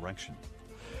wrong direction.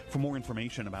 For more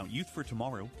information about Youth for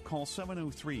Tomorrow, call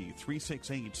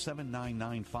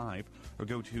 703-368-7995 or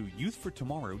go to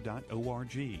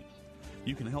youthfortomorrow.org.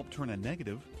 You can help turn a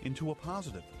negative into a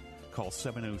positive. Call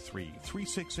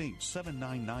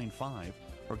 703-368-7995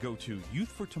 or go to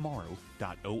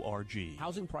youthfortomorrow.org.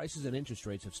 Housing prices and interest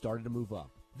rates have started to move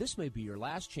up. This may be your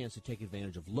last chance to take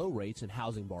advantage of low rates and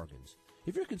housing bargains.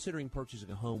 If you're considering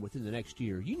purchasing a home within the next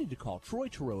year, you need to call Troy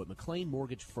Terrell at McLean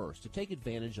Mortgage First to take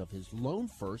advantage of his Loan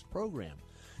First program.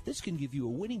 This can give you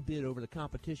a winning bid over the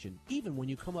competition, even when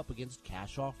you come up against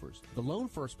cash offers. The Loan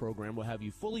First program will have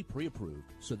you fully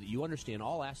pre-approved so that you understand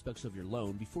all aspects of your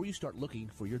loan before you start looking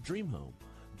for your dream home.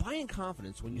 Buy in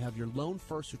confidence when you have your Loan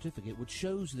First certificate, which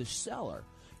shows the seller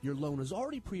your loan is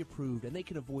already pre-approved and they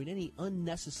can avoid any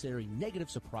unnecessary negative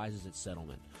surprises at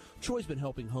settlement. Troy's been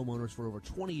helping homeowners for over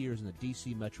 20 years in the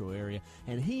D.C. metro area,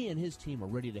 and he and his team are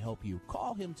ready to help you.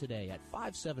 Call him today at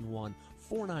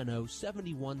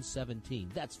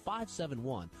 571-490-7117. That's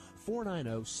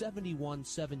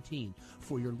 571-490-7117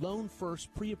 for your Loan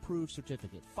First pre-approved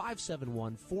certificate.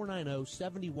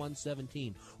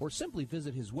 571-490-7117, or simply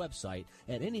visit his website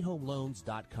at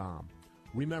anyhomeloans.com.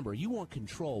 Remember, you want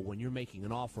control when you're making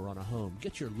an offer on a home.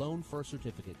 Get your Loan First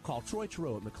certificate. Call Troy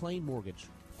Terrell at McLean Mortgage,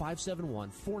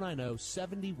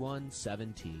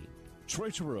 571-490-7117. Troy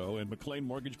Terrell and McLean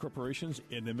Mortgage Corporation's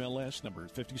NMLS number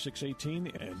 5618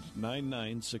 and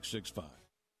 99665.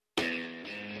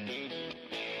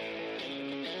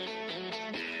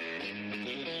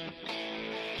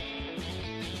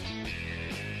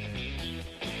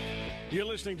 You're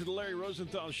listening to the Larry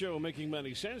Rosenthal Show, Making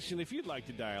Money Sense. And if you'd like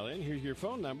to dial in, here's your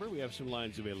phone number. We have some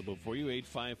lines available for you,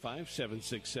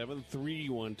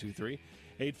 855-767-3123.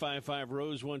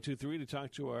 855-ROSE-123 to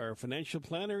talk to our financial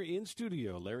planner in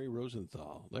studio, Larry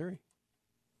Rosenthal. Larry?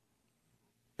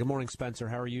 Good morning, Spencer.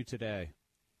 How are you today?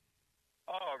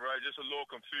 All right. Just a little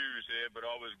confused here, but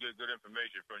always good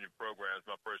information from your program.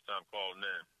 It's my first time calling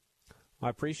in.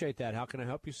 I appreciate that. How can I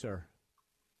help you, sir?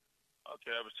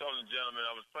 Okay, I was telling the gentleman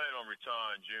I was planning on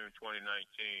retiring June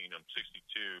 2019. I'm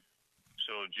 62.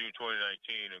 So June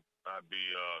 2019, I'd be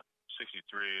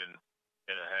 63 and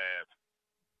a half.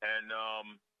 And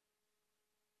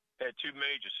had two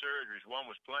major surgeries. One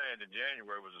was planned in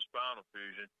January, was a spinal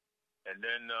fusion. And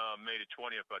then May the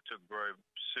 20th, I took very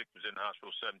sick, was in the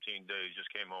hospital 17 days,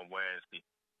 just came home Wednesday.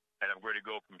 And I'm ready to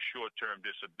go from short-term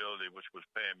disability, which was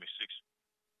paying me 6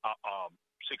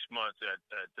 months at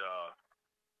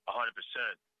 100%.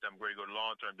 I'm ready to go to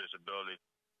long-term disability,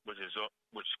 which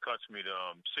cuts me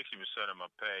to 60% of my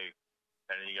pay,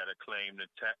 and then you got to claim the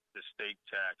state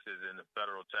taxes and the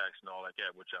federal tax and all like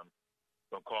that, which I'm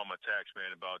gonna call my tax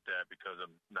man about that because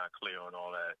I'm not clear on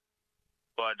all that.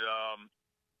 But I'm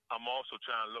also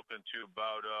trying to look into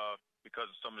about because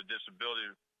of some of the disability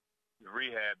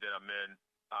rehab that I'm in,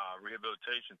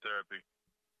 rehabilitation therapy,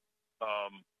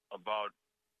 about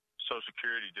Social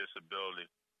Security disability.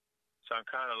 So I'm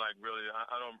kind of like really,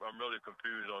 I'm really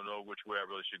confused. I don't know which way I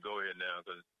really should go here now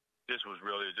because this was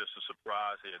really just a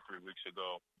surprise here 3 weeks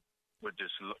ago.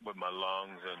 with my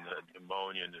lungs and the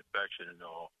pneumonia and infection and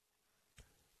all.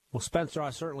 Well, Spencer,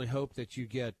 I certainly hope that you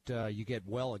get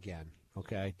well again.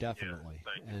 Okay, definitely,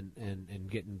 yeah, and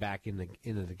getting back into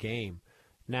the game.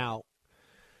 Now,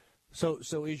 so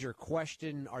is your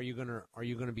question, are you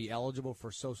gonna be eligible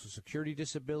for Social Security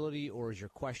disability, or is your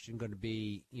question going to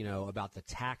be, about the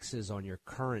taxes on your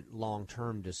current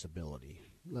long-term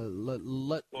disability? Let's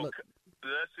deal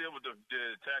with the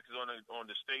taxes on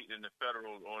the state and the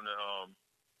federal on the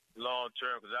long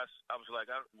term, because I was like,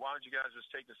 why don't you guys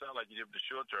just take this out like you did with the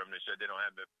short term? They said they don't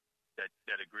have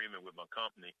that agreement with my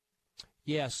company.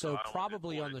 Yeah, so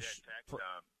probably on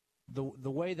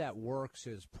the way that works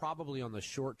is probably on the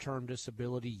short-term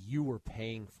disability, you were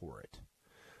paying for it.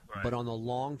 Right. But on the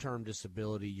long-term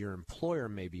disability, your employer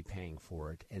may be paying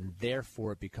for it, and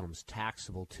therefore it becomes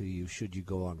taxable to you should you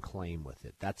go on claim with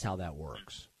it. That's how that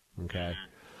works. Okay?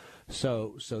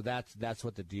 So that's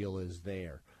what the deal is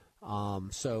there.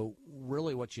 So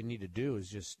really what you need to do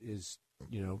is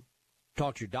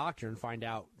talk to your doctor and find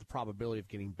out the probability of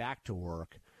getting back to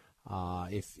work.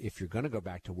 If you're going to go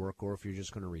back to work, or if you're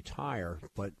just going to retire,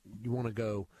 but you want to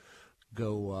go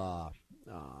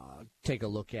take a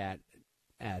look at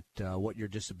what your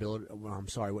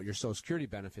what your Social Security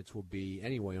benefits will be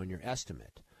anyway on your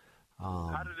estimate.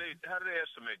 How do they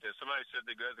estimate that? Somebody said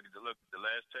they got to look at the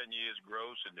last 10 years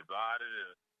gross and divide it,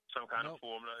 or some kind of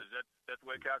formula. Is that the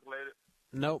way calculated?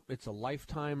 Nope, it's a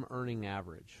lifetime earning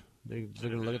average. They're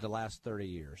going to look at the last 30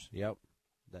 years. Yep.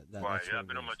 Right.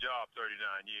 I've been on my job 39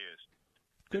 years.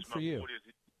 Good for you.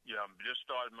 40th, I'm just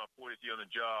started my 40th year on the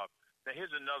job. Now,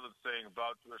 here's another thing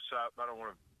about – I don't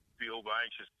want to be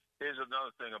over-anxious. Here's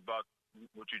another thing about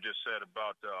what you just said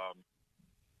about the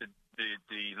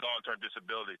long-term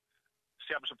disability.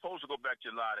 See, I'm supposed to go back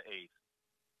July the 8th.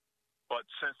 But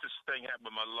since this thing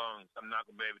happened with my lungs, I'm not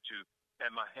going to be able to –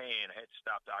 and my hand, I had to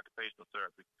stop the occupational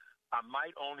therapy. I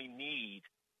might only need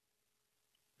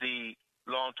the –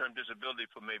 long-term disability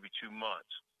for maybe 2 months,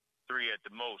 3 at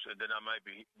the most, and then I might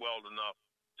be well enough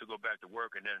to go back to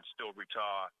work and then still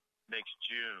retire next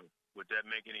June. Would that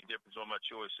make any difference on my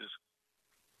choices?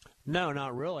 No,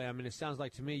 not really. I mean, it sounds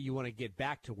like to me you want to get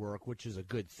back to work, which is a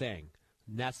good thing.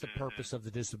 And that's the purpose of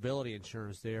the disability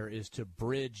insurance there, is to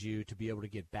bridge you to be able to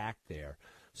get back there.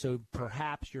 So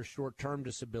perhaps your short-term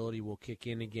disability will kick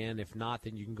in again. If not,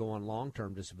 then you can go on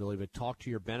long-term disability. But talk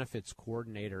to your benefits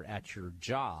coordinator at your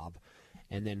job,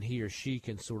 and then he or she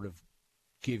can sort of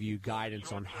give you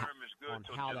guidance on how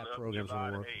that program's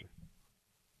going to work.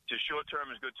 The short term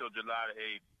is good till July the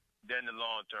 8th. Then the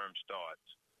long term starts.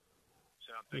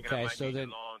 So I'm thinking I might need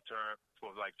the long term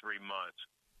for like 3 months.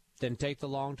 Then take the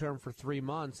long term for 3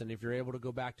 months, and if you're able to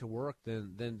go back to work,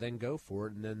 then go for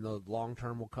it, and then the long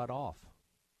term will cut off.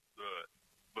 Good.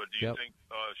 But do you think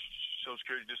Social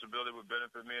Security disability would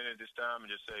benefit me at this time,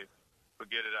 and just say,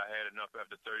 forget it, I had enough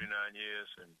after 39 years?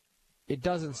 And it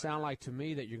doesn't sound like to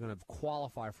me that you're going to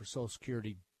qualify for Social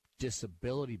Security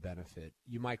disability benefit.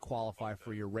 You might qualify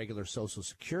for your regular Social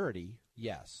Security,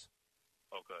 yes.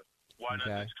 Okay. Why not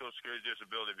Social Security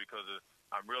disability? Because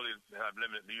I really have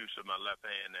limited use of my left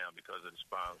hand now because of the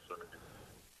spinal surgery.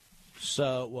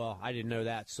 So, well, I didn't know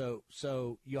that. So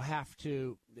you'll have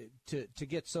to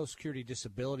get Social Security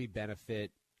disability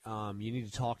benefit. You need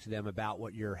to talk to them about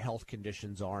what your health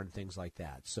conditions are and things like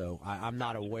that. So I'm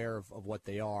not aware of what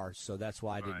they are, so that's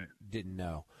why I didn't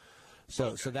know.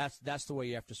 So that's the way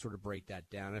you have to sort of break that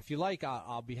down. If you like,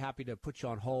 I'll be happy to put you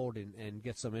on hold and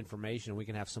get some information. We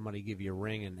can have somebody give you a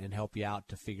ring and help you out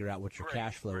to figure out what your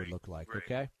cash flow would look like,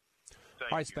 okay?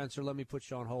 All right, Spencer, let me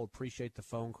put you on hold. Appreciate the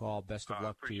phone call. Best of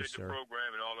luck to you, sir. Appreciate the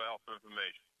program and all the helpful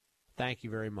information. Thank you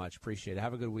very much. Appreciate it.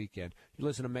 Have a good weekend. You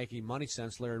listen to Making Money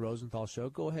Sense, Larry Rosenthal Show.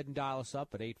 Go ahead and dial us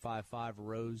up at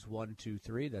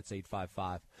 855-ROSE-123. That's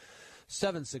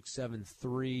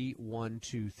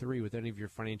 855-767-3123 with any of your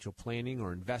financial planning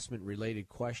or investment-related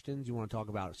questions. You want to talk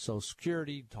about Social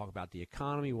Security, talk about the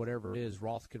economy, whatever it is,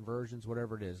 Roth conversions,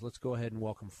 whatever it is. Let's go ahead and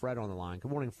welcome Fred on the line.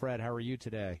 Good morning, Fred. How are you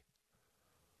today?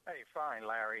 Hey, fine,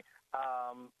 Larry.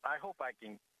 I hope I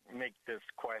can make this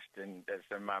question that's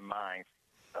in my mind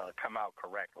come out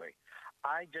correctly.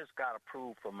 I just got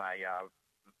approved for my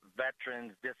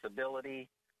veterans disability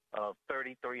of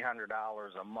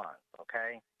 $3,300 a month,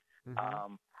 okay?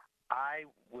 Mm-hmm. I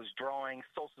was drawing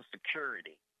Social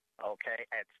Security, okay,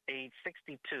 at age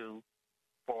 62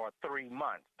 for 3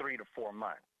 months, 3 to 4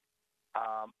 months.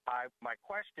 My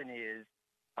question is,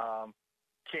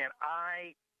 can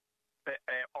I,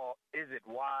 or is it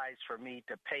wise for me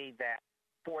to pay that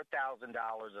 $4,000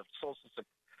 of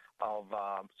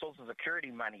Social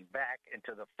Security money back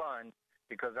into the fund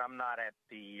because I'm not at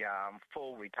the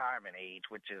full retirement age,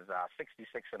 which is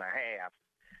 66 and a half.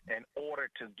 In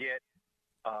order to get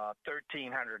 $1,300,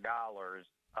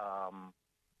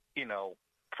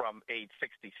 from age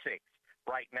 66.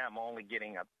 Right now, I'm only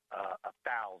getting a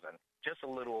 $1,000, just a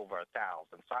little over $1,000.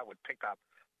 So I would pick up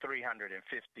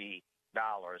 $350,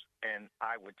 and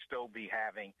I would still be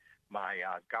having my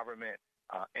government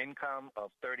income of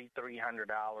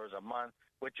 $3,300 a month,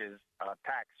 which is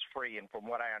tax-free. And from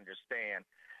what I understand,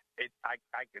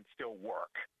 I could still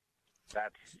work.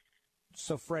 That's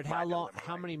so, Fred.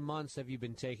 How many months have you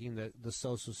been taking the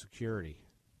Social Security?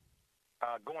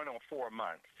 Going on 4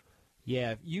 months.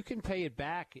 Yeah, you can pay it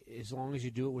back as long as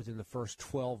you do it within the first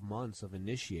 12 months of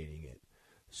initiating it.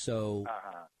 So,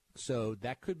 so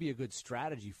that could be a good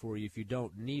strategy for you if you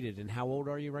don't need it. And how old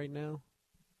are you right now?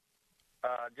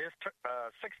 Just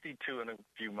 62 in a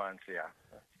few months, yeah.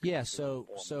 Yeah, so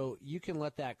you can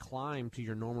let that climb to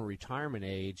your normal retirement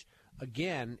age.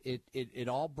 Again, it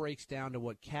all breaks down to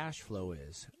what cash flow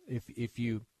is. If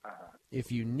you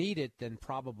need it, then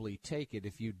probably take it.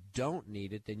 If you don't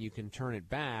need it, then you can turn it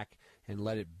back and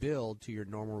let it build to your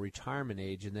normal retirement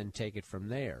age and then take it from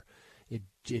there. It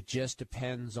just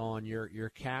depends on your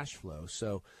cash flow.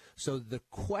 So the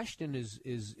question is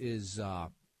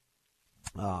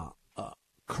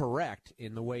correct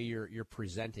in the way you're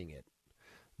presenting it.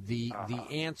 The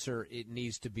answer, it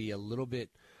needs to be a little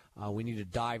bit. We need to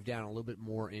dive down a little bit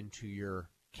more into your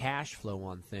cash flow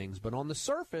on things, but on the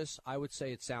surface, I would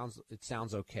say it sounds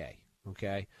okay.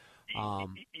 Okay.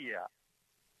 Yeah.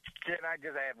 Can I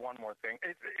just add one more thing?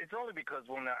 It's only because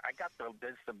when I got the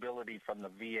disability from the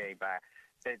VA back,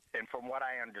 and from what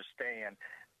I understand,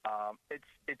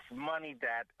 it's money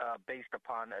that based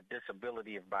upon a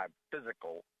disability of my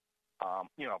physical, of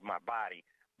my body.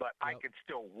 But I could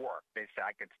still work. They say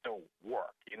I could still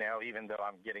work, even though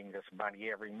I'm getting this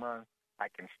money every month, I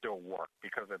can still work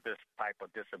because of this type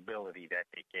of disability that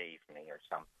they gave me or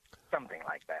something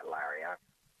like that, Larry.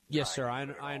 Yes, sir.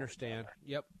 I understand.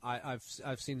 Yep,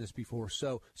 I've seen this before.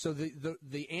 So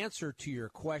the answer to your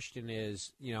question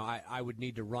is, I would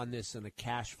need to run this in a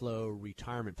cash flow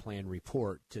retirement plan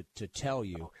report to tell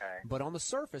you. Okay. But on the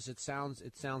surface, it sounds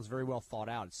very well thought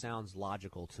out. It sounds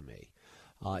logical to me.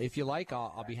 If you like,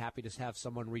 I'll be happy to have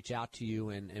someone reach out to you,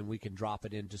 and we can drop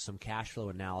it into some cash flow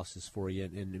analysis for you,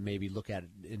 and maybe look at it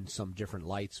in some different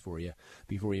lights for you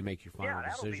before you make your final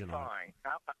decision on it.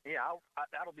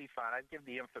 That'll be fine. I'll give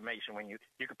the information when you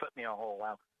can put me on hold.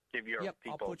 I'll give your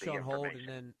people I'll put you on hold,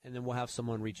 and then we'll have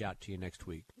someone reach out to you next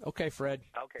week. Okay, Fred.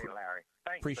 Okay, Larry.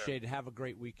 Thanks, appreciate it. Have a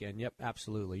great weekend. Yep,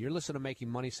 absolutely. You're listening to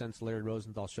Making Money Sense, Larry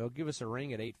Rosenthal Show. Give us a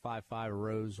ring at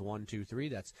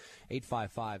 855-ROSE-123. That's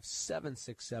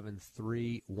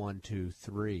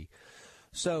 855-767-3123.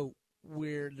 So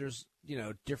there's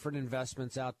different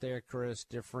investments out there, Chris,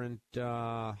 different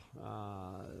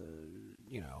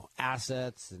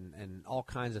assets and all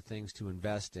kinds of things to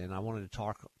invest in. I wanted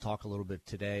to talk a little bit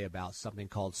today about something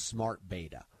called smart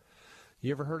beta.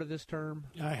 You ever heard of this term?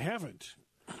 I haven't.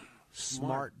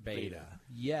 Smart beta.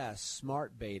 Yes,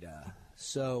 smart beta.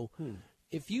 So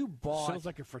if you bought... Sounds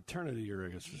like a fraternity or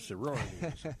a sorority.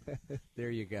 There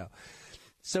you go.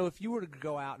 So if you were to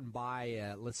go out and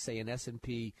buy, let's say, an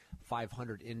S&P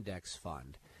 500 index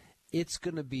fund, it's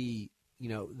going to be,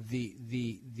 the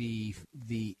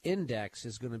index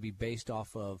is going to be based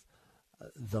off of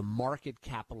the market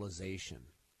capitalization.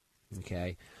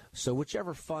 Okay? So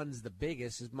whichever fund's the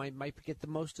biggest might get the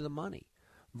most of the money,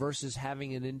 versus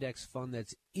having an index fund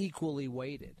that's equally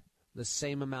weighted, the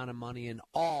same amount of money in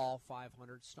all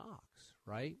 500 stocks,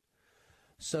 right?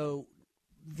 So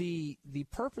the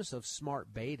purpose of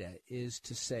smart beta is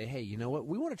to say, hey, you know what?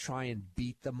 We want to try and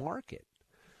beat the market.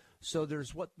 So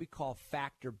there's what we call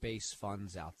factor-based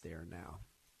funds out there now,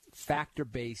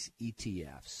 factor-based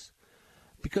ETFs.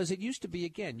 Because it used to be,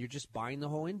 again, you're just buying the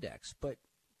whole index. But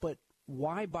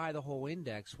why buy the whole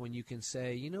index when you can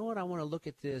say, you know what, I want to look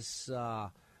at this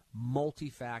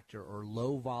multi-factor or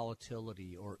low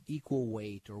volatility or equal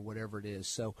weight or whatever it is.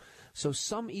 So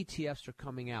some ETFs are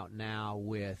coming out now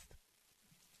with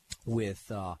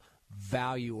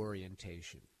value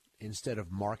orientation instead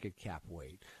of market cap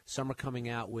weight. Some are coming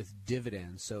out with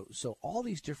dividends. So all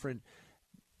these different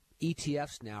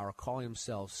ETFs now are calling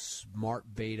themselves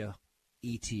smart beta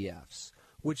ETFs,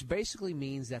 which basically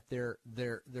means that they're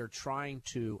trying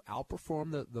to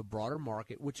outperform the broader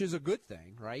market, which is a good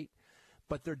thing, right?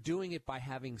 But they're doing it by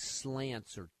having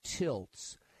slants or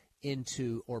tilts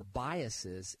into, or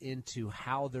biases into,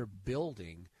 how they're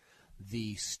building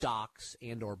the stocks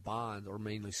and or bonds, or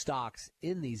mainly stocks,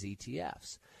 in these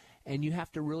ETFs. And you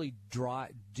have to really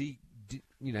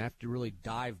have to really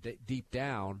dive deep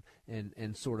down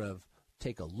and sort of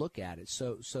take a look at it.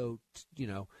 So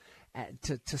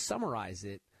to summarize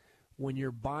it, when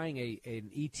you're buying an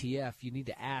ETF, you need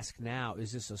to ask now: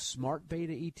 is this a smart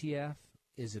beta ETF?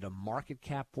 Is it a market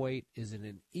cap weight? Is it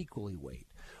an equally weight?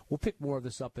 We'll pick more of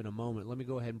this up in a moment. Let me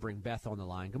go ahead and bring Beth on the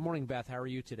line. Good morning, Beth. How are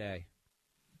you today?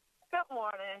 Good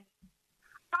morning.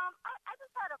 I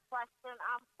just had a question.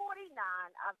 I'm 49.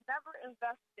 I've never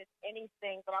invested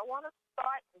anything, but I want to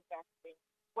start investing.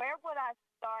 Where would I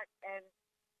start, and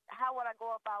how would I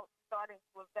go about starting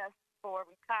to invest for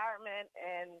retirement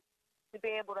and to be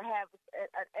able to have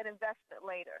an investment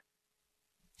later?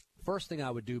 First thing I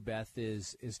would do, Beth,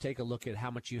 is take a look at how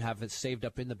much you have saved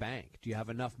up in the bank. Do you have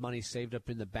enough money saved up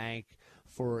in the bank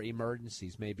for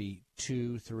emergencies, maybe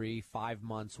 2, 3, 5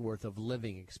 months worth of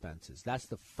living expenses? That's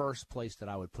the first place that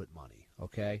I would put money,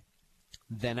 okay?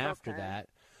 Then after that,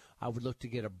 I would look to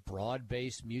get a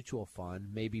broad-based mutual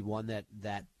fund, maybe one that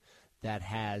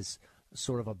has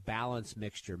sort of a balanced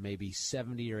mixture, maybe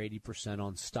 70 or 80%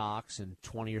 on stocks and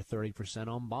 20 or 30%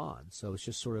 on bonds. So it's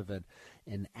just sort of an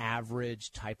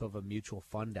average type of a mutual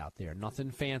fund out there. Nothing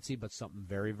fancy, but something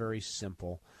very, very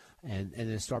simple. And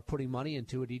then start putting money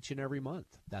into it each and every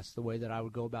month. That's the way that I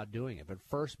would go about doing it. But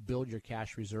first, build your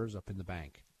cash reserves up in the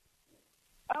bank.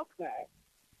 Okay.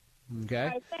 Okay. All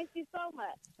right, thank you so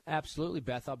much. Absolutely,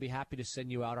 Beth. I'll be happy to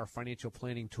send you out our financial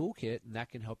planning toolkit, and that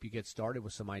can help you get started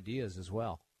with some ideas as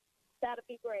well. That'd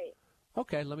be great.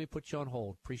 Okay, let me put you on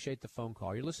hold. Appreciate the phone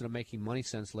call. You're listening to Making Money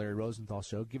Sense, Larry Rosenthal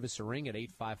Show. Give us a ring at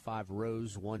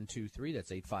 855-ROSE-123.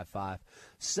 That's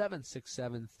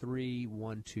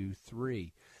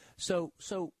 855-767-3123. So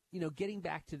getting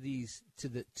back to these to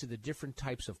the different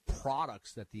types of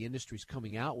products that the industry's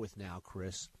coming out with now,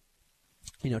 Chris.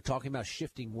 Talking about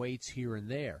shifting weights here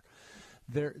and there.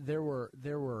 There were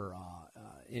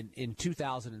in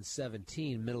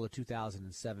 2017, middle of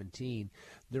 2017,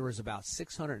 there was about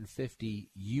 650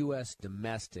 U.S.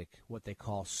 domestic, what they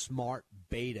call smart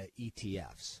beta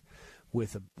ETFs,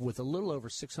 with a little over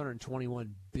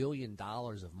 $621 billion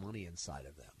of money inside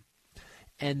of them.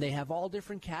 And they have all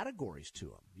different categories to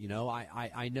them.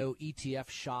 I know ETF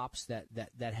shops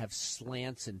that have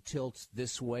slants and tilts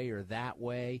this way or that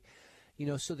way.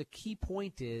 So the key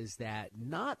point is that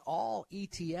not all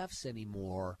ETFs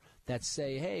anymore that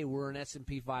say, hey, we're an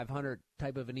S&P 500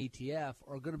 type of an ETF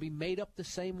are going to be made up the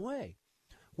same way,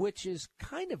 which is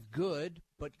kind of good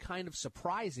but kind of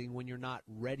surprising when you're not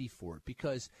ready for it.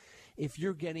 Because if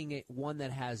you're getting one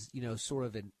that has, sort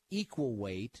of an equal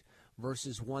weight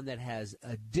versus one that has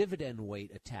a dividend weight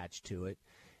attached to it,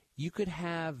 you could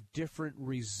have different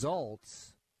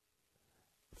results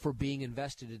for being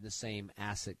invested in the same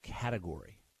asset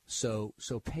category. So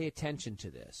pay attention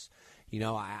to this.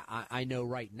 I know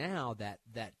right now that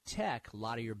tech, a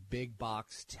lot of your big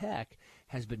box tech,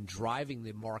 has been driving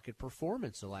the market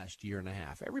performance the last year and a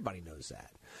half. Everybody knows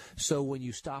that. So when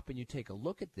you stop and you take a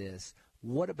look at this,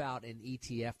 what about an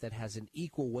ETF that has an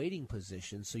equal weighting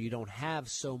position so you don't have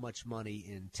so much money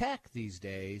in tech these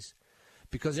days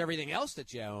because everything else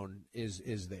that you own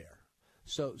is there?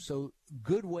 So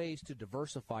good ways to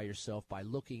diversify yourself by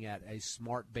looking at a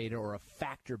smart beta or a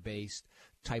factor-based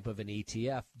type of an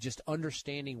ETF. Just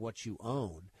understanding what you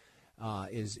own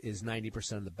is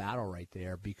 90% of the battle right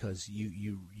there, because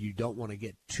you don't want to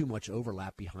get too much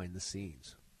overlap behind the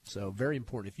scenes. So very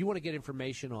important. If you want to get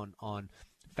information on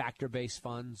factor-based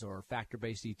funds or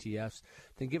factor-based ETFs,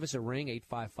 then give us a ring,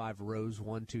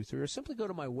 855-ROSE-123, or simply go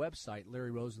to my website,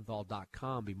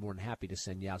 LarryRosenthal.com. Be more than happy to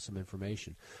send you out some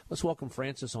information. Let's welcome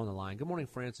Francis on the line. Good morning,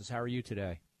 Francis. How are you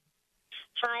today?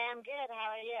 Hi, I'm good.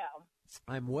 How are you?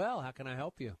 I'm well. How can I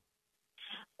help you?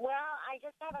 Well, I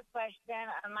just have a question.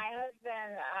 My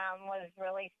husband was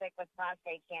really sick with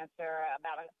prostate cancer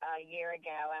about a year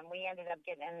ago, and we ended up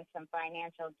getting in some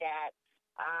financial debt,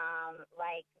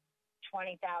 like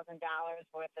 $20,000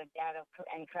 worth of debt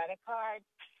and credit cards.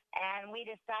 And we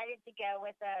decided to go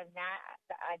with a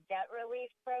debt relief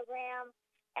program.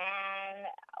 And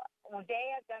they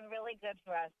have done really good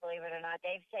for us, believe it or not.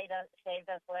 They've saved us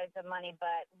loads of money.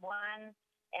 But one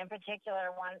in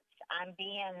particular, once I'm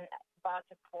being brought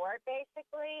to court,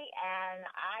 basically, and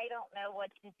I don't know what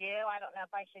to do. I don't know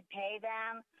if I should pay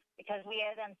them because we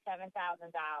owe them $7,000.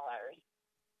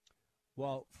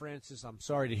 Well, Francis, I'm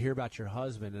sorry to hear about your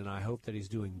husband, and I hope that he's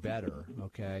doing better,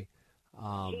 okay?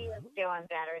 He is doing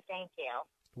better. Thank you.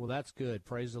 Well, that's good.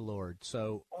 Praise the Lord.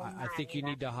 So I think you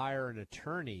need to hire an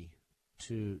attorney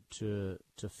to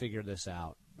figure this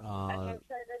out. So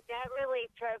the debt debt relief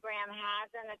program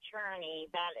has an attorney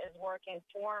that is working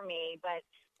for me, but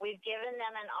we've given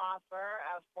them an offer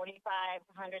of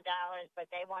 $4,500, but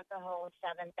they want the whole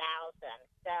 $7,000.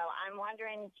 So I'm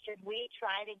wondering, should we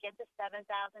try to get the $7,000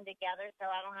 together so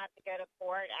I don't have to go to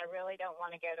court? I really don't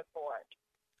want to go to court.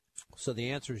 So the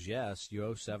answer is yes. You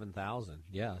owe $7,000.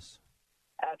 Yes.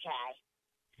 Okay.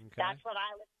 That's what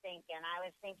I was thinking. I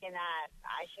was thinking that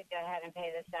I should go ahead and pay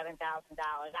the $7,000.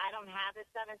 I don't have the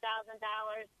 $7,000,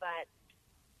 but,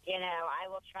 you know, I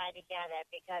will try to get it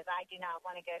because I do not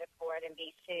want to go to court and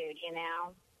be sued, you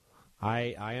know?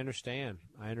 I understand.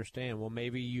 I understand. Well,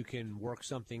 maybe you can work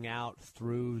something out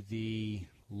through the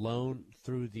loan,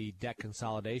 through the debt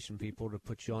consolidation people to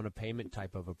put you on a payment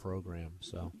type of a program.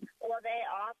 So. Well, they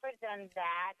offered them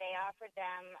that. They offered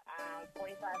them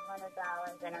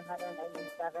 $4,500 and $187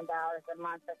 a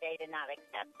month, but they did not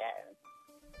accept it.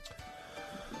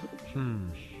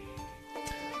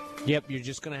 Yep, you're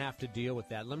just going to have to deal with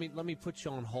that. Let me put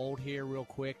you on hold here real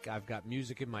quick. I've got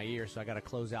music in my ear, so I got to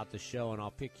close out the show, and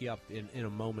I'll pick you up in a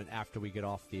moment after we get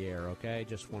off the air, okay?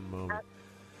 Just one moment.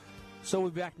 So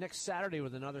we'll be back next Saturday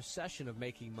with another session of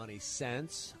Making Money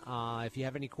Sense. If you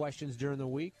have any questions during the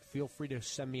week, feel free to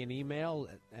send me an email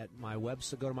at my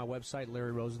website. Go to my website,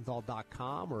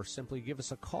 LarryRosenthal.com, or simply give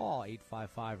us a call,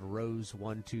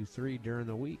 855-ROSE-123 during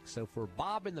the week. So for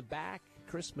Bob in the back,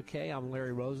 Chris McKay, I'm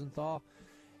Larry Rosenthal.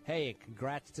 Hey,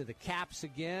 congrats to the Caps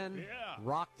again. Yeah.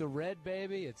 Rock the red,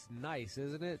 baby. It's nice,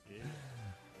 isn't it? Yeah.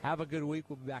 Have a good week.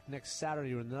 We'll be back next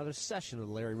Saturday with another session of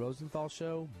the Larry Rosenthal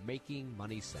Show, Making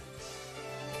Money Sense.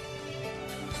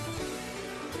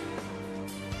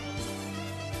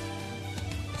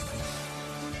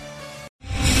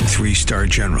 Three-star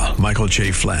General Michael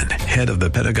J. Flynn, head of the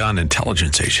Pentagon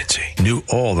Intelligence Agency, knew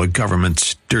all the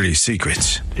government's dirty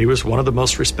secrets. He was one of the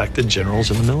most respected generals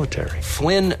in the military.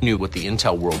 Flynn knew what the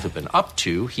intel world had been up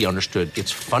to. He understood its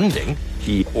funding.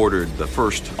 He ordered the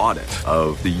first audit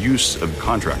of the use of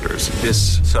contractors.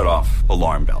 This set off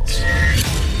alarm bells.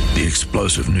 The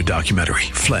explosive new documentary,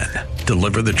 Flynn,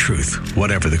 Deliver the Truth,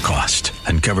 Whatever the Cost,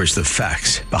 uncovers the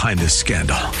facts behind this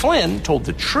scandal. Flynn told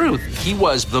the truth. He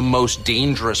was the most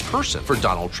dangerous person for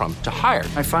Donald Trump to hire.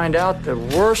 I find out the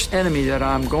worst enemy that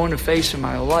I'm going to face in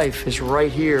my life is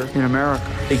right here in America.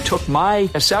 They took my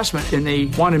assessment and they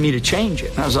wanted me to change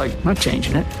it. And I was like, I'm not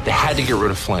changing it. They had to get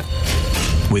rid of Flynn.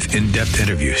 With in-depth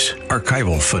interviews,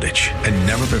 archival footage, and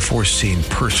never-before-seen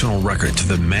personal records of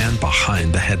the man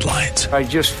behind the headlines. I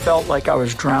just felt like I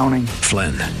was drowning.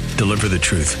 Flynn, Deliver the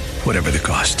Truth, Whatever the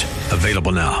Cost.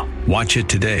 Available now. Watch it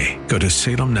today. Go to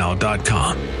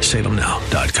salemnow.com.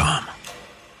 salemnow.com.